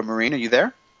caller. Maureen, are you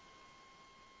there?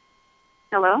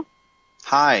 Hello.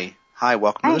 Hi.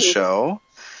 Welcome to the show.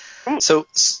 Thanks.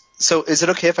 So is it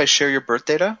okay if I share your birth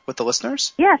data with the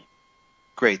listeners? Yes.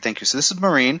 Great, thank you. So this is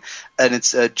Maureen, and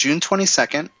it's June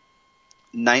 22nd,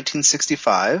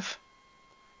 1965,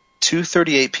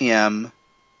 2:38 p.m.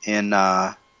 in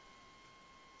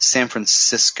San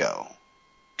Francisco,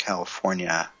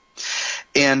 California.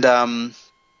 And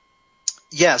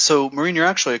so Maureen, you're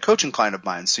actually a coaching client of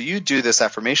mine, so you do this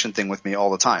affirmation thing with me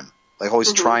all the time. Like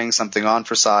always trying something on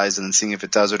for size and then seeing if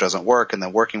it does or doesn't work and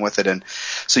then working with it. And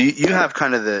so you have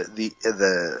kind of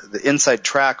the inside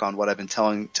track on what I've been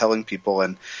telling people.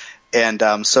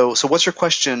 So what's your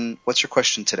question? What's your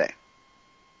question today?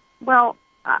 Well,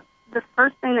 the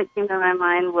first thing that came to my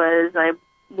mind was I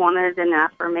wanted an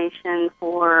affirmation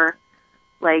for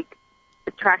like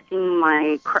attracting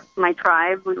my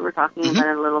tribe. We were talking about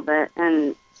it a little bit,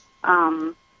 and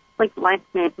like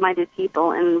like-minded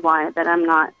people, and why that I'm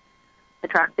not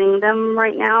attracting them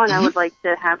right now, and I would like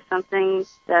to have something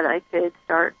that I could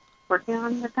start working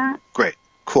on with that. Great.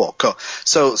 Cool.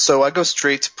 So I go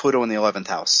straight to Pluto in the 11th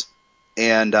house.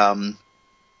 And, a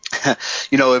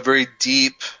very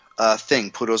deep thing.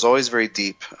 Pluto is always very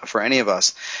deep for any of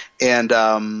us. And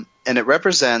it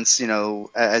represents,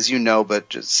 as you know, but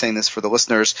just saying this for the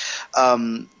listeners,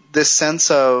 this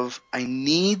sense of I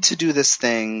need to do this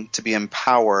thing to be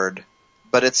empowered,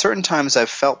 but at certain times I've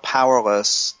felt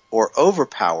powerless or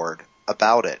overpowered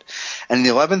about it. And in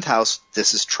the 11th house,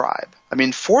 this is tribe. I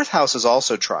mean, 4th house is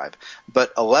also tribe,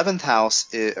 but 11th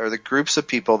house are the groups of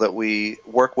people that we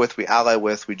work with, we ally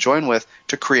with, we join with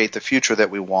to create the future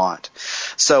that we want.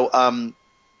 So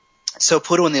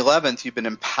Pluto in the 11th, you've been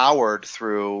empowered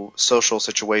through social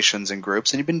situations and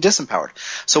groups, and you've been disempowered.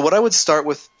 So what I would start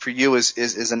with for you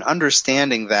is an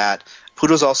understanding that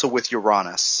Pluto's also with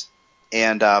Uranus.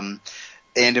 And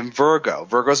in Virgo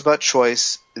is about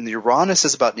choice, and the Uranus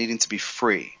is about needing to be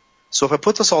free. So if I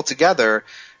put this all together,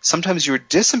 sometimes you're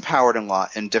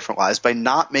disempowered in different lives by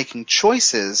not making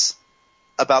choices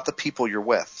about the people you're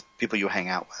with, people you hang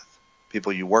out with,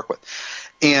 people you work with.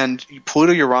 And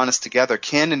Pluto-Uranus together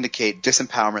can indicate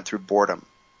disempowerment through boredom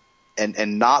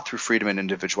and not through freedom and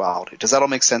individuality. Does that all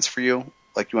make sense for you?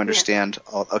 Like you understand?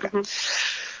 Yes. Oh, okay. Mm-hmm.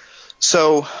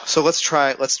 So let's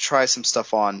try some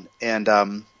stuff on. And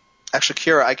actually,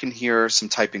 Kira, I can hear some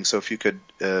typing, so if you could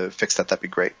fix that, that'd be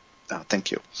great.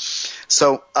 Thank you.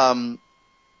 So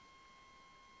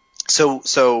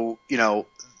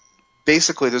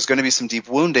basically there's going to be some deep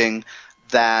wounding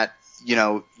that,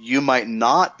 you might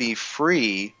not be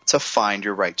free to find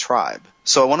your right tribe.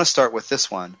 So I want to start with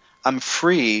this one. I'm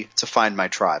free to find my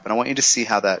tribe. And I want you to see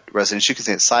how that resonates. You can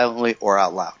say it silently or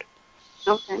out loud.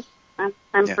 Okay.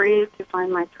 I'm free to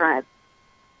find my tribe.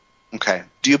 Okay.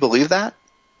 Do you believe that?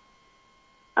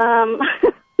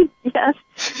 Yes,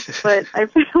 but I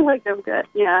feel like I've got,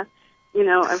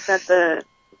 I've got the,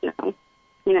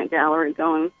 peanut gallery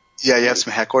going. Yeah, you have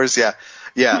some hecklers. Yeah.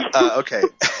 Okay.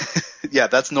 Yeah,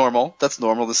 that's normal. This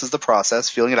is the process,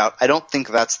 feeling it out. I don't think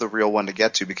that's the real one to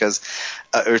get to because,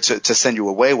 or to send you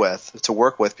away with, to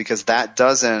work with, because that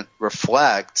doesn't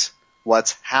reflect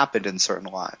what's happened in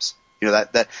certain lives.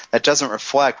 That doesn't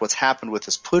reflect what's happened with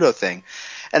this Pluto thing.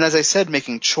 And as I said,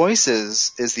 making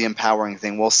choices is the empowering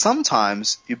thing. Well,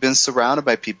 sometimes you've been surrounded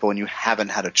by people and you haven't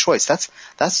had a choice. That's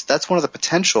one of the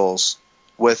potentials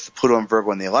with Pluto and Virgo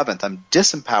in the 11th. I'm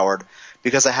disempowered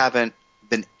because I haven't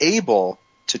been able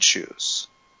to choose,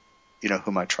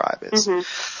 who my tribe is.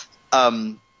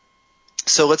 Mm-hmm.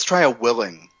 So let's try a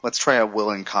willing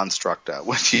construct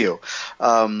with you.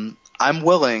 I'm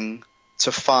willing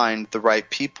to find the right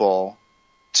people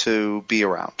to be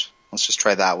around. Let's just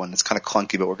try that one. It's kind of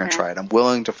clunky, but we're going to try it. I'm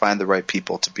willing to find the right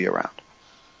people to be around.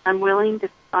 I'm willing to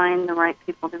find the right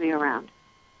people to be around.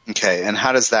 Okay, and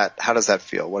how does that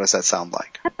feel? What does that sound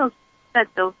like? That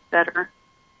feels better.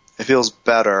 It feels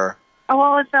better. Oh,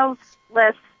 well, it feels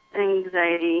less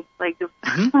anxiety, like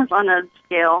on a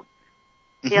scale.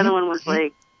 The other one was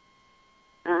like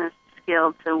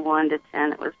scaled to 1 to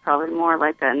 10. It was probably more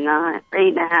like a 9,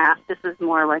 8.5. This is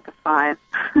more like a 5.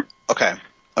 Okay,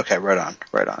 right on.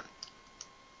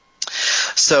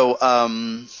 So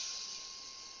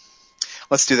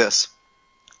let's do this.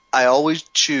 I always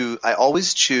choose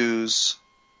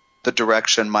the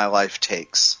direction my life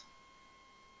takes.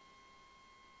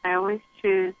 I always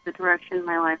choose the direction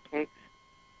my life takes.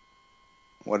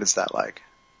 What is that like?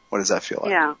 What does that feel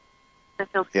like? Yeah, that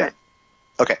feels good.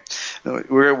 Okay,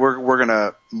 we're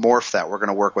gonna morph that. We're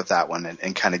gonna work with that one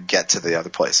and kind of get to the other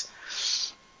place.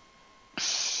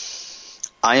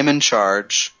 I am in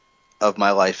charge of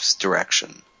my life's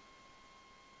direction.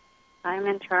 I am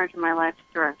in charge of my life's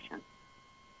direction.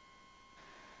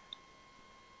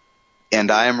 And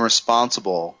I am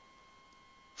responsible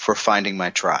for finding my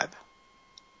tribe.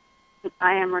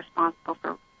 I am responsible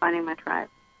for finding my tribe.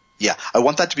 Yeah, I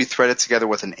want that to be threaded together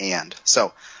with an and.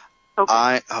 So,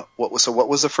 okay. What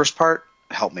was the first part?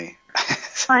 Help me.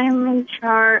 I'm in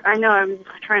charge. I know I'm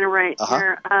trying to write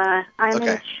here. I'm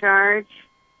in charge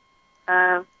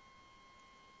of.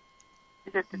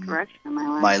 Is it the direction of my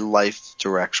life? My life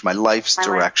direction. My life's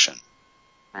direction.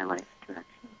 My life's direction.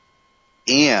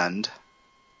 And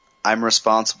I'm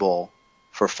responsible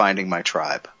for finding my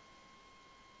tribe.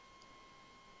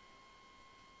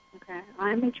 Okay,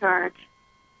 I'm in charge.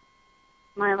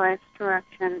 My life's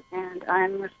direction, and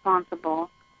I'm responsible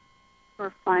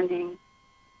for finding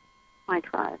my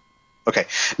tribe. Okay,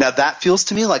 now that feels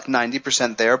to me like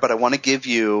 90% there, but I want to give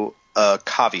you a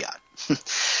caveat.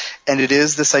 And it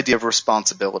is this idea of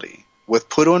responsibility. With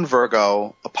Pluto and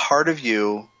Virgo, a part of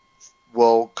you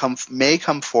may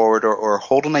come forward or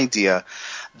hold an idea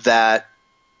that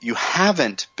you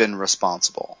haven't been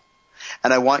responsible.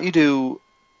 And I want you to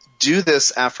do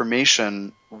this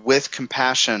affirmation with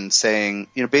compassion, saying,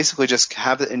 basically just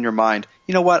have it in your mind,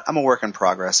 you know what, I'm a work in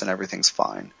progress and everything's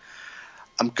fine.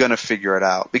 I'm going to figure it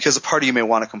out. Because a part of you may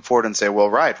want to come forward and say,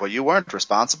 well, you weren't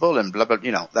responsible and blah, blah,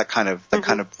 that kind of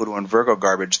Pluto and Virgo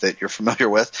garbage that you're familiar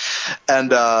with. And,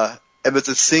 but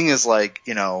the thing is like,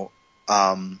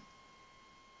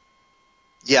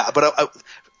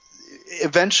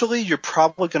 eventually you're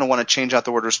probably going to want to change out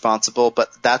the word responsible, but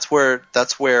that's where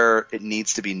it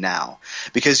needs to be now.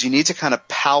 Because you need to kind of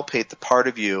palpate the part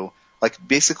of you, like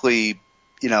basically,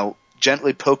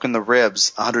 gently poking the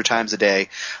ribs 100 times a day,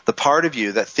 the part of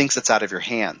you that thinks it's out of your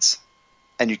hands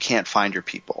and you can't find your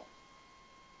people.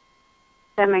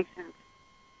 That makes sense.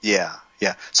 Yeah.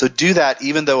 So do that,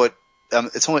 even though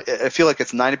it's only, I feel like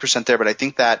it's 90% there, but I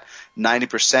think that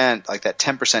 90%, like that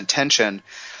 10% tension,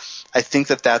 I think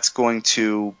that that's going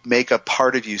to make a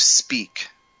part of you speak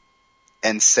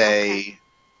and say,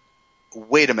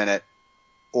 wait a minute,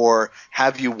 or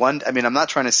have you I'm not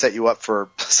trying to set you up for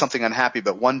something unhappy,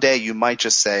 but one day you might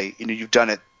just say, you've done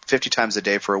it 50 times a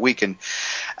day for a week, and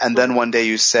then one day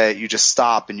you just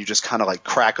stop and you just kind of like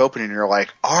crack open and you're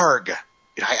like, arg,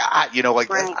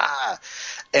 right.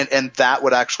 And that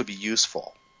would actually be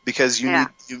useful, because you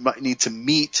might need to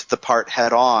meet the part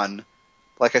head on.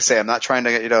 Like I say, I'm not trying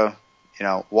to,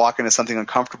 walk into something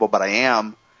uncomfortable, but I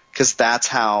am, because that's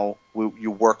how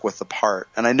you work with the part.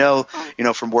 And I know,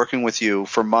 from working with you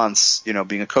for months,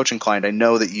 being a coaching client, I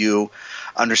know that you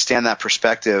understand that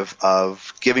perspective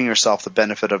of giving yourself the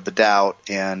benefit of the doubt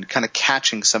and kind of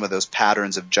catching some of those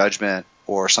patterns of judgment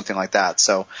or something like that.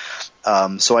 So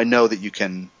I know that you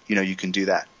can do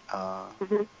that.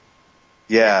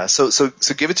 Yeah. So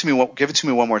give it to me. Give it to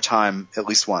me one more time, at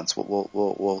least once.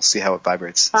 We'll see how it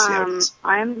vibrates. See how it is.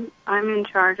 I'm in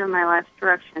charge of my life's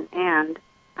direction, and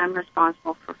I'm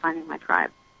responsible for finding my tribe.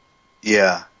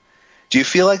 Yeah. Do you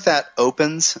feel like that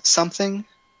opens something?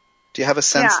 Do you have a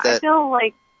sense that? I feel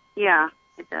like,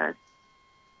 it does.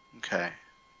 Okay.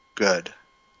 Good.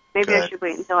 Maybe I should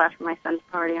wait until after my son's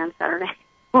party on Saturday,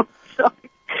 so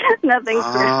nothing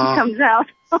comes out.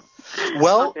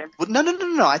 Well,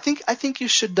 no. I think you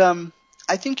should.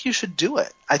 I think you should do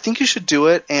it. I think you should do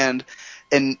it, and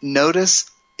notice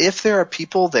if there are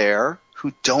people there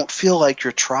who don't feel like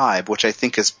your tribe, which I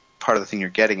think is part of the thing you're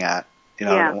getting at. I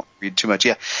don't want to read too much.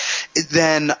 Yeah.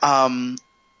 Then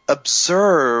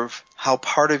observe how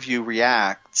part of you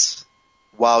reacts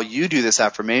while you do this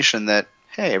affirmation that,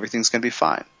 hey, everything's going to be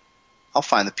fine. I'll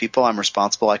find the people. I'm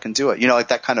responsible. I can do it. Like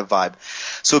that kind of vibe.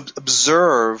 So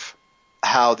observe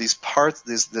how these parts,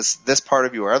 this part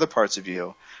of you or other parts of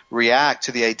you react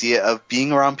to the idea of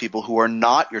being around people who are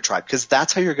not your tribe, because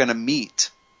that's how you're going to meet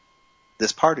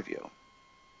this part of you.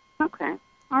 Okay.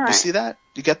 All right. You see that?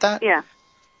 You get that? Yeah.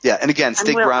 Yeah. And again,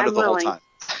 stay grounded the whole willing. time.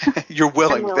 You're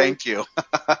willing. Thank you.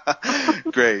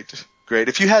 Great.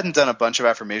 If you hadn't done a bunch of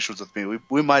affirmations with me,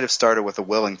 we might have started with a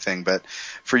willing thing, but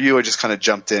for you, I just kind of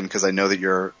jumped in because I know that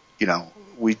you're,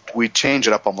 we change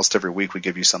it up almost every week. We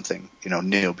give you something,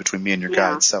 new between me and your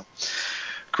guides. So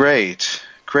great.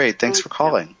 Thanks for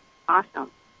calling.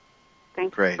 Awesome.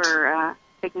 Thanks for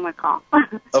taking my call.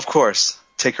 Of course.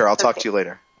 Take care. I'll talk to you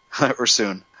later or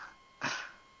soon.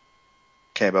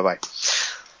 Okay. Bye-bye.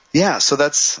 Yeah, so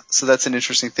that's an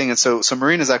interesting thing. And so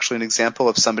Maureen is actually an example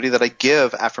of somebody that I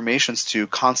give affirmations to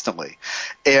constantly.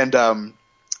 And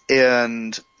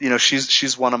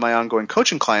she's one of my ongoing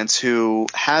coaching clients who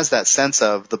has that sense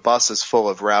of the bus is full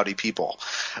of rowdy people.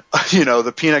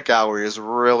 The peanut gallery is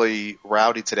really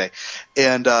rowdy today.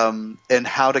 And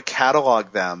how to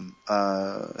catalog them.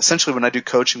 Essentially when I do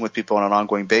coaching with people on an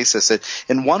ongoing basis,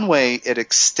 in one way it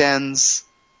extends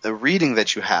the reading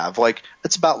that you have. Like,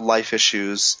 it's about life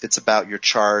issues, it's about your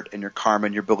chart and your karma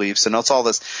and your beliefs, and it's all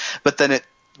this. But then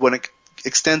when it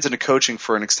extends into coaching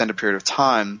for an extended period of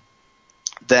time,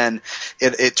 then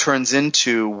it turns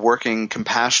into working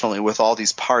compassionately with all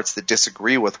these parts that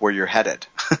disagree with where you're headed.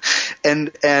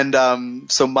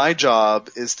 So my job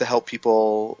is to help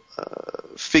people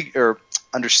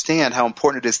understand how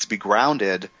important it is to be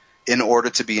grounded in order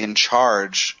to be in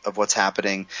charge of what's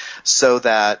happening, so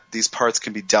that these parts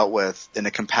can be dealt with in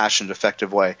a compassionate,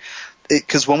 effective way.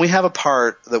 Because when we have a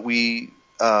part that we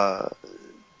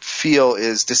feel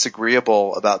is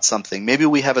disagreeable about something, maybe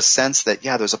we have a sense that,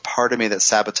 there's a part of me that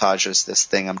sabotages this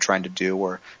thing I'm trying to do,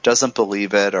 or doesn't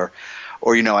believe it, or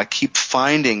I keep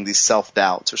finding these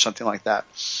self-doubts or something like that.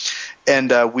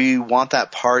 And we want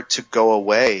that part to go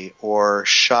away or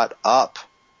shut up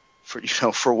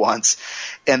for once,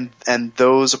 and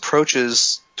those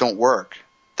approaches don't work.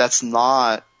 That's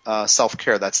not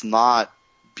self-care. That's not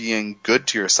being good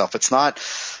to yourself. It's not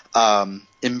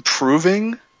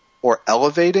improving or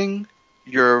elevating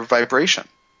your vibration.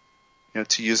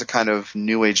 To use a kind of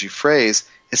new agey phrase,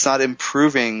 it's not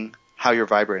improving how you're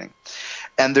vibrating.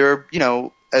 And there are,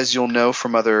 as you'll know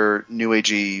from other new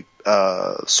agey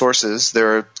sources,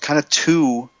 there are kind of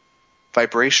two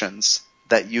vibrations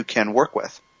that you can work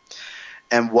with.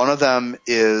 And one of them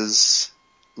is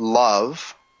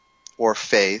love or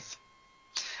faith,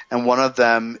 and one of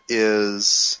them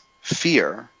is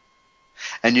fear.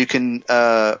 And you can,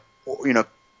 classify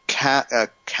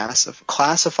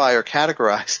or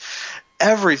categorize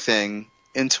everything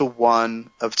into one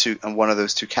of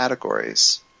those two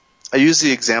categories. I use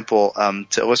the example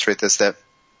to illustrate this, that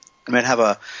you might have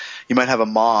a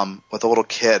mom with a little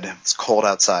kid. It's cold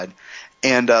outside,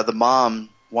 and the mom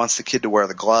wants the kid to wear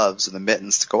the gloves and the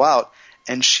mittens to go out,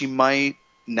 and she might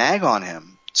nag on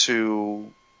him to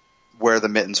wear the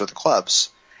mittens or the clubs.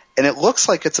 And it looks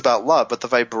like it's about love, but the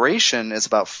vibration is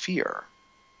about fear.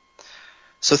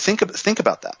 So think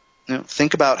about that.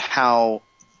 Think about how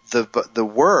the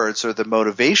words or the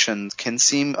motivation can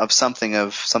seem of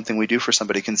something we do for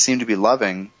somebody can seem to be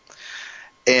loving,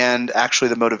 and actually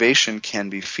the motivation can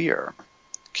be fear,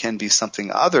 can be something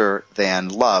other than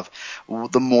love.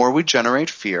 The more we generate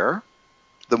fear,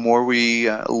 the more we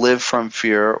live from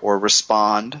fear or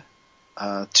respond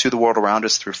to the world around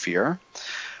us through fear,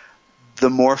 the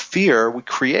more fear we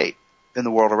create in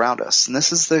the world around us. And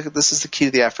this is the key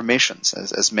to the affirmations,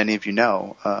 as many of you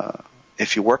know,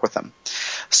 if you work with them.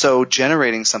 So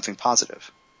generating something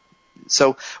positive.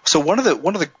 So one of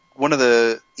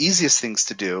the easiest things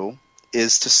to do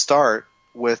is to start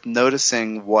with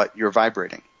noticing what you're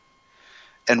vibrating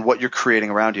and what you're creating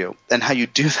around you. And how you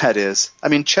do that is,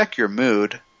 check your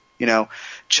mood,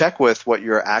 check with what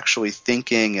you're actually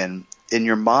thinking, and in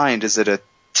your mind, is it a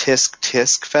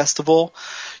tisk festival?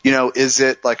 Is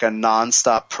it like a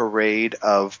nonstop parade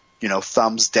of,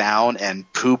 thumbs down and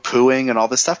poo-pooing and all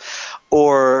this stuff?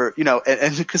 Or,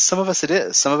 and because some of us it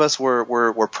is. Some of us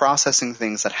we're processing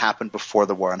things that happened before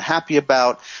that we're unhappy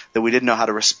about, that we didn't know how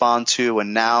to respond to,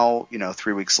 and now,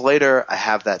 3 weeks later, I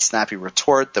have that snappy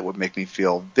retort that would make me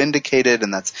feel vindicated,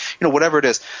 and that's, whatever it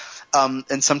is.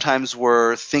 And sometimes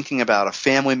we're thinking about a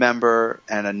family member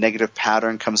and a negative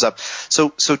pattern comes up.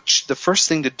 So the first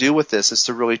thing to do with this is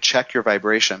to really check your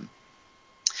vibration.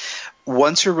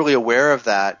 Once you're really aware of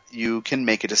that, you can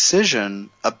make a decision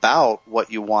about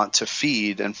what you want to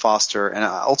feed and foster and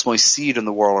ultimately seed in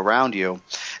the world around you.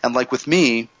 And like with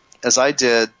me, as I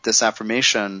did this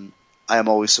affirmation, I am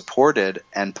always supported,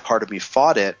 and part of me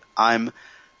fought it, I'm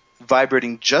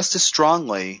vibrating just as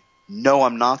strongly, no,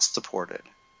 I'm not supported,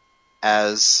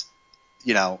 as,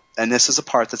 and this is a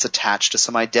part that's attached to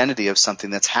some identity of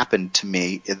something that's happened to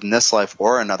me in this life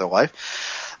or another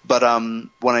life. But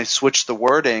when I switch the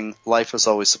wording, life is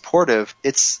always supportive,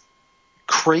 it's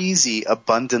crazy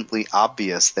abundantly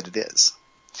obvious that it is.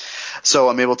 So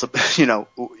I'm able to,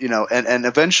 and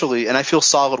eventually, and I feel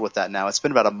solid with that now. It's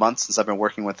been about a month since I've been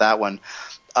working with that one.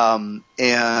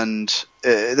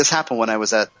 This happened when I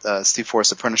was at Steve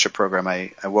Forrest's apprenticeship program.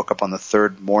 I woke up on the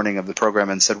third morning of the program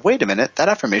and said, "Wait a minute, that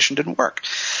affirmation didn't work."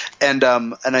 And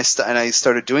I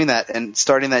started doing that. And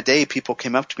starting that day, people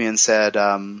came up to me and said,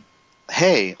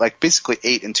 "Hey," like basically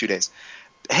 8 in 2 days.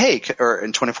 "Hey," or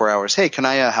in 24 hours. "Hey, can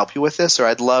I help you with this?" Or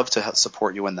 "I'd love to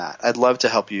support you in that. I'd love to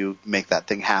help you make that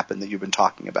thing happen that you've been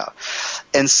talking about."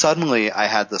 And suddenly I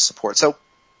had the support. So,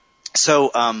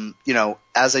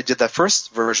 as I did that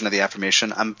first version of the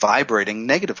affirmation, I'm vibrating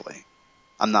negatively.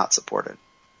 I'm not supported.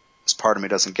 This part of me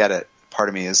doesn't get it. Part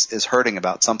of me is hurting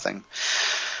about something.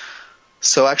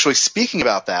 So actually speaking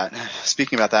about that,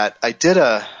 I did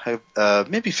a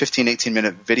maybe 15,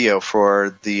 18-minute video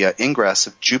for the ingress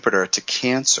of Jupiter to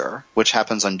Cancer, which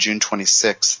happens on June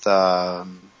 26th,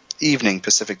 evening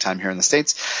Pacific time here in the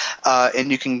States. And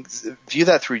you can view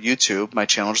that through YouTube, my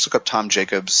channel. Just look up Tom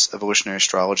Jacobs Evolutionary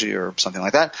Astrology or something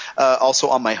like that. Also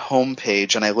on my home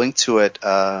page, and I link to it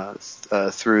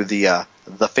through the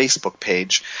Facebook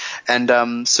page.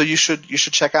 And so you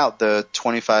should check out the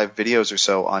 25 videos or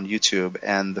so on YouTube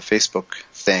and the Facebook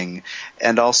thing.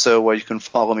 And also you can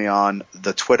follow me on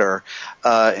the Twitter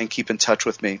and keep in touch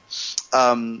with me.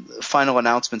 Final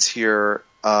announcements here.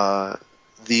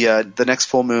 The next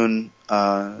full moon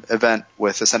event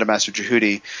with Ascended Master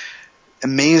Jehudi,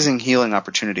 amazing healing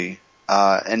opportunity,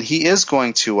 and he is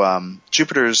going to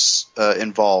Jupiter's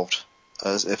involved,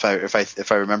 if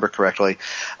I remember correctly,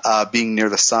 being near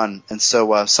the sun, and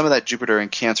so some of that Jupiter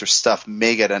and Cancer stuff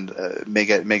may get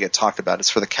talked about. It's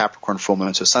for the Capricorn full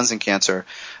moon, so sun's in Cancer,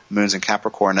 moon's in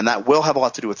Capricorn, and that will have a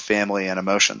lot to do with family and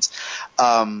emotions,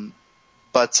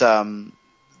 but.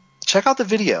 Check out the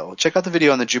video. Check out the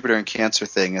video on the Jupiter and Cancer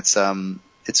thing. I think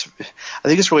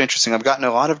it's really interesting. I've gotten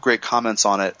a lot of great comments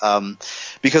on it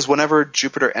because whenever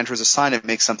Jupiter enters a sign, it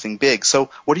makes something big. So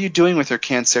what are you doing with your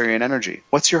Cancerian energy?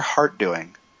 What's your heart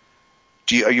doing?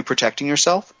 Are you protecting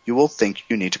yourself? You will think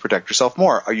you need to protect yourself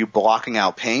more. Are you blocking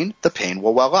out pain? The pain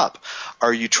will well up.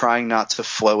 Are you trying not to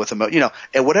flow with emotion?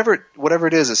 And whatever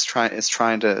it is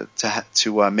trying to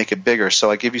make it bigger. So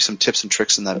I give you some tips and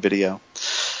tricks in that video.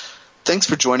 Thanks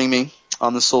for joining me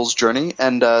on the Soul's Journey,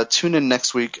 and tune in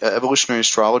next week. Evolutionary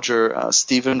astrologer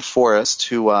Stephen Forrest,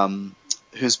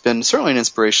 who's been certainly an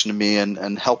inspiration to me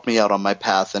and helped me out on my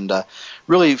path, and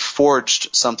really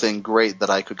forged something great that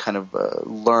I could kind of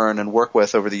learn and work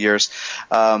with over the years,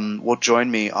 will join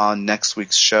me on next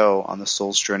week's show on the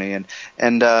Soul's Journey,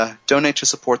 and donate to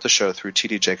support the show through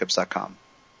tdjacobs.com.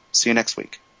 See you next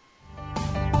week.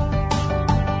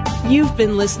 You've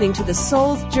been listening to The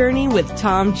Soul's Journey with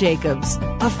Tom Jacobs,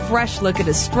 a fresh look at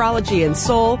astrology and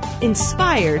soul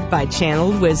inspired by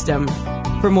channeled wisdom.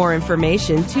 For more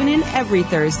information, tune in every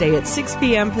Thursday at 6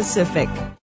 p.m. Pacific.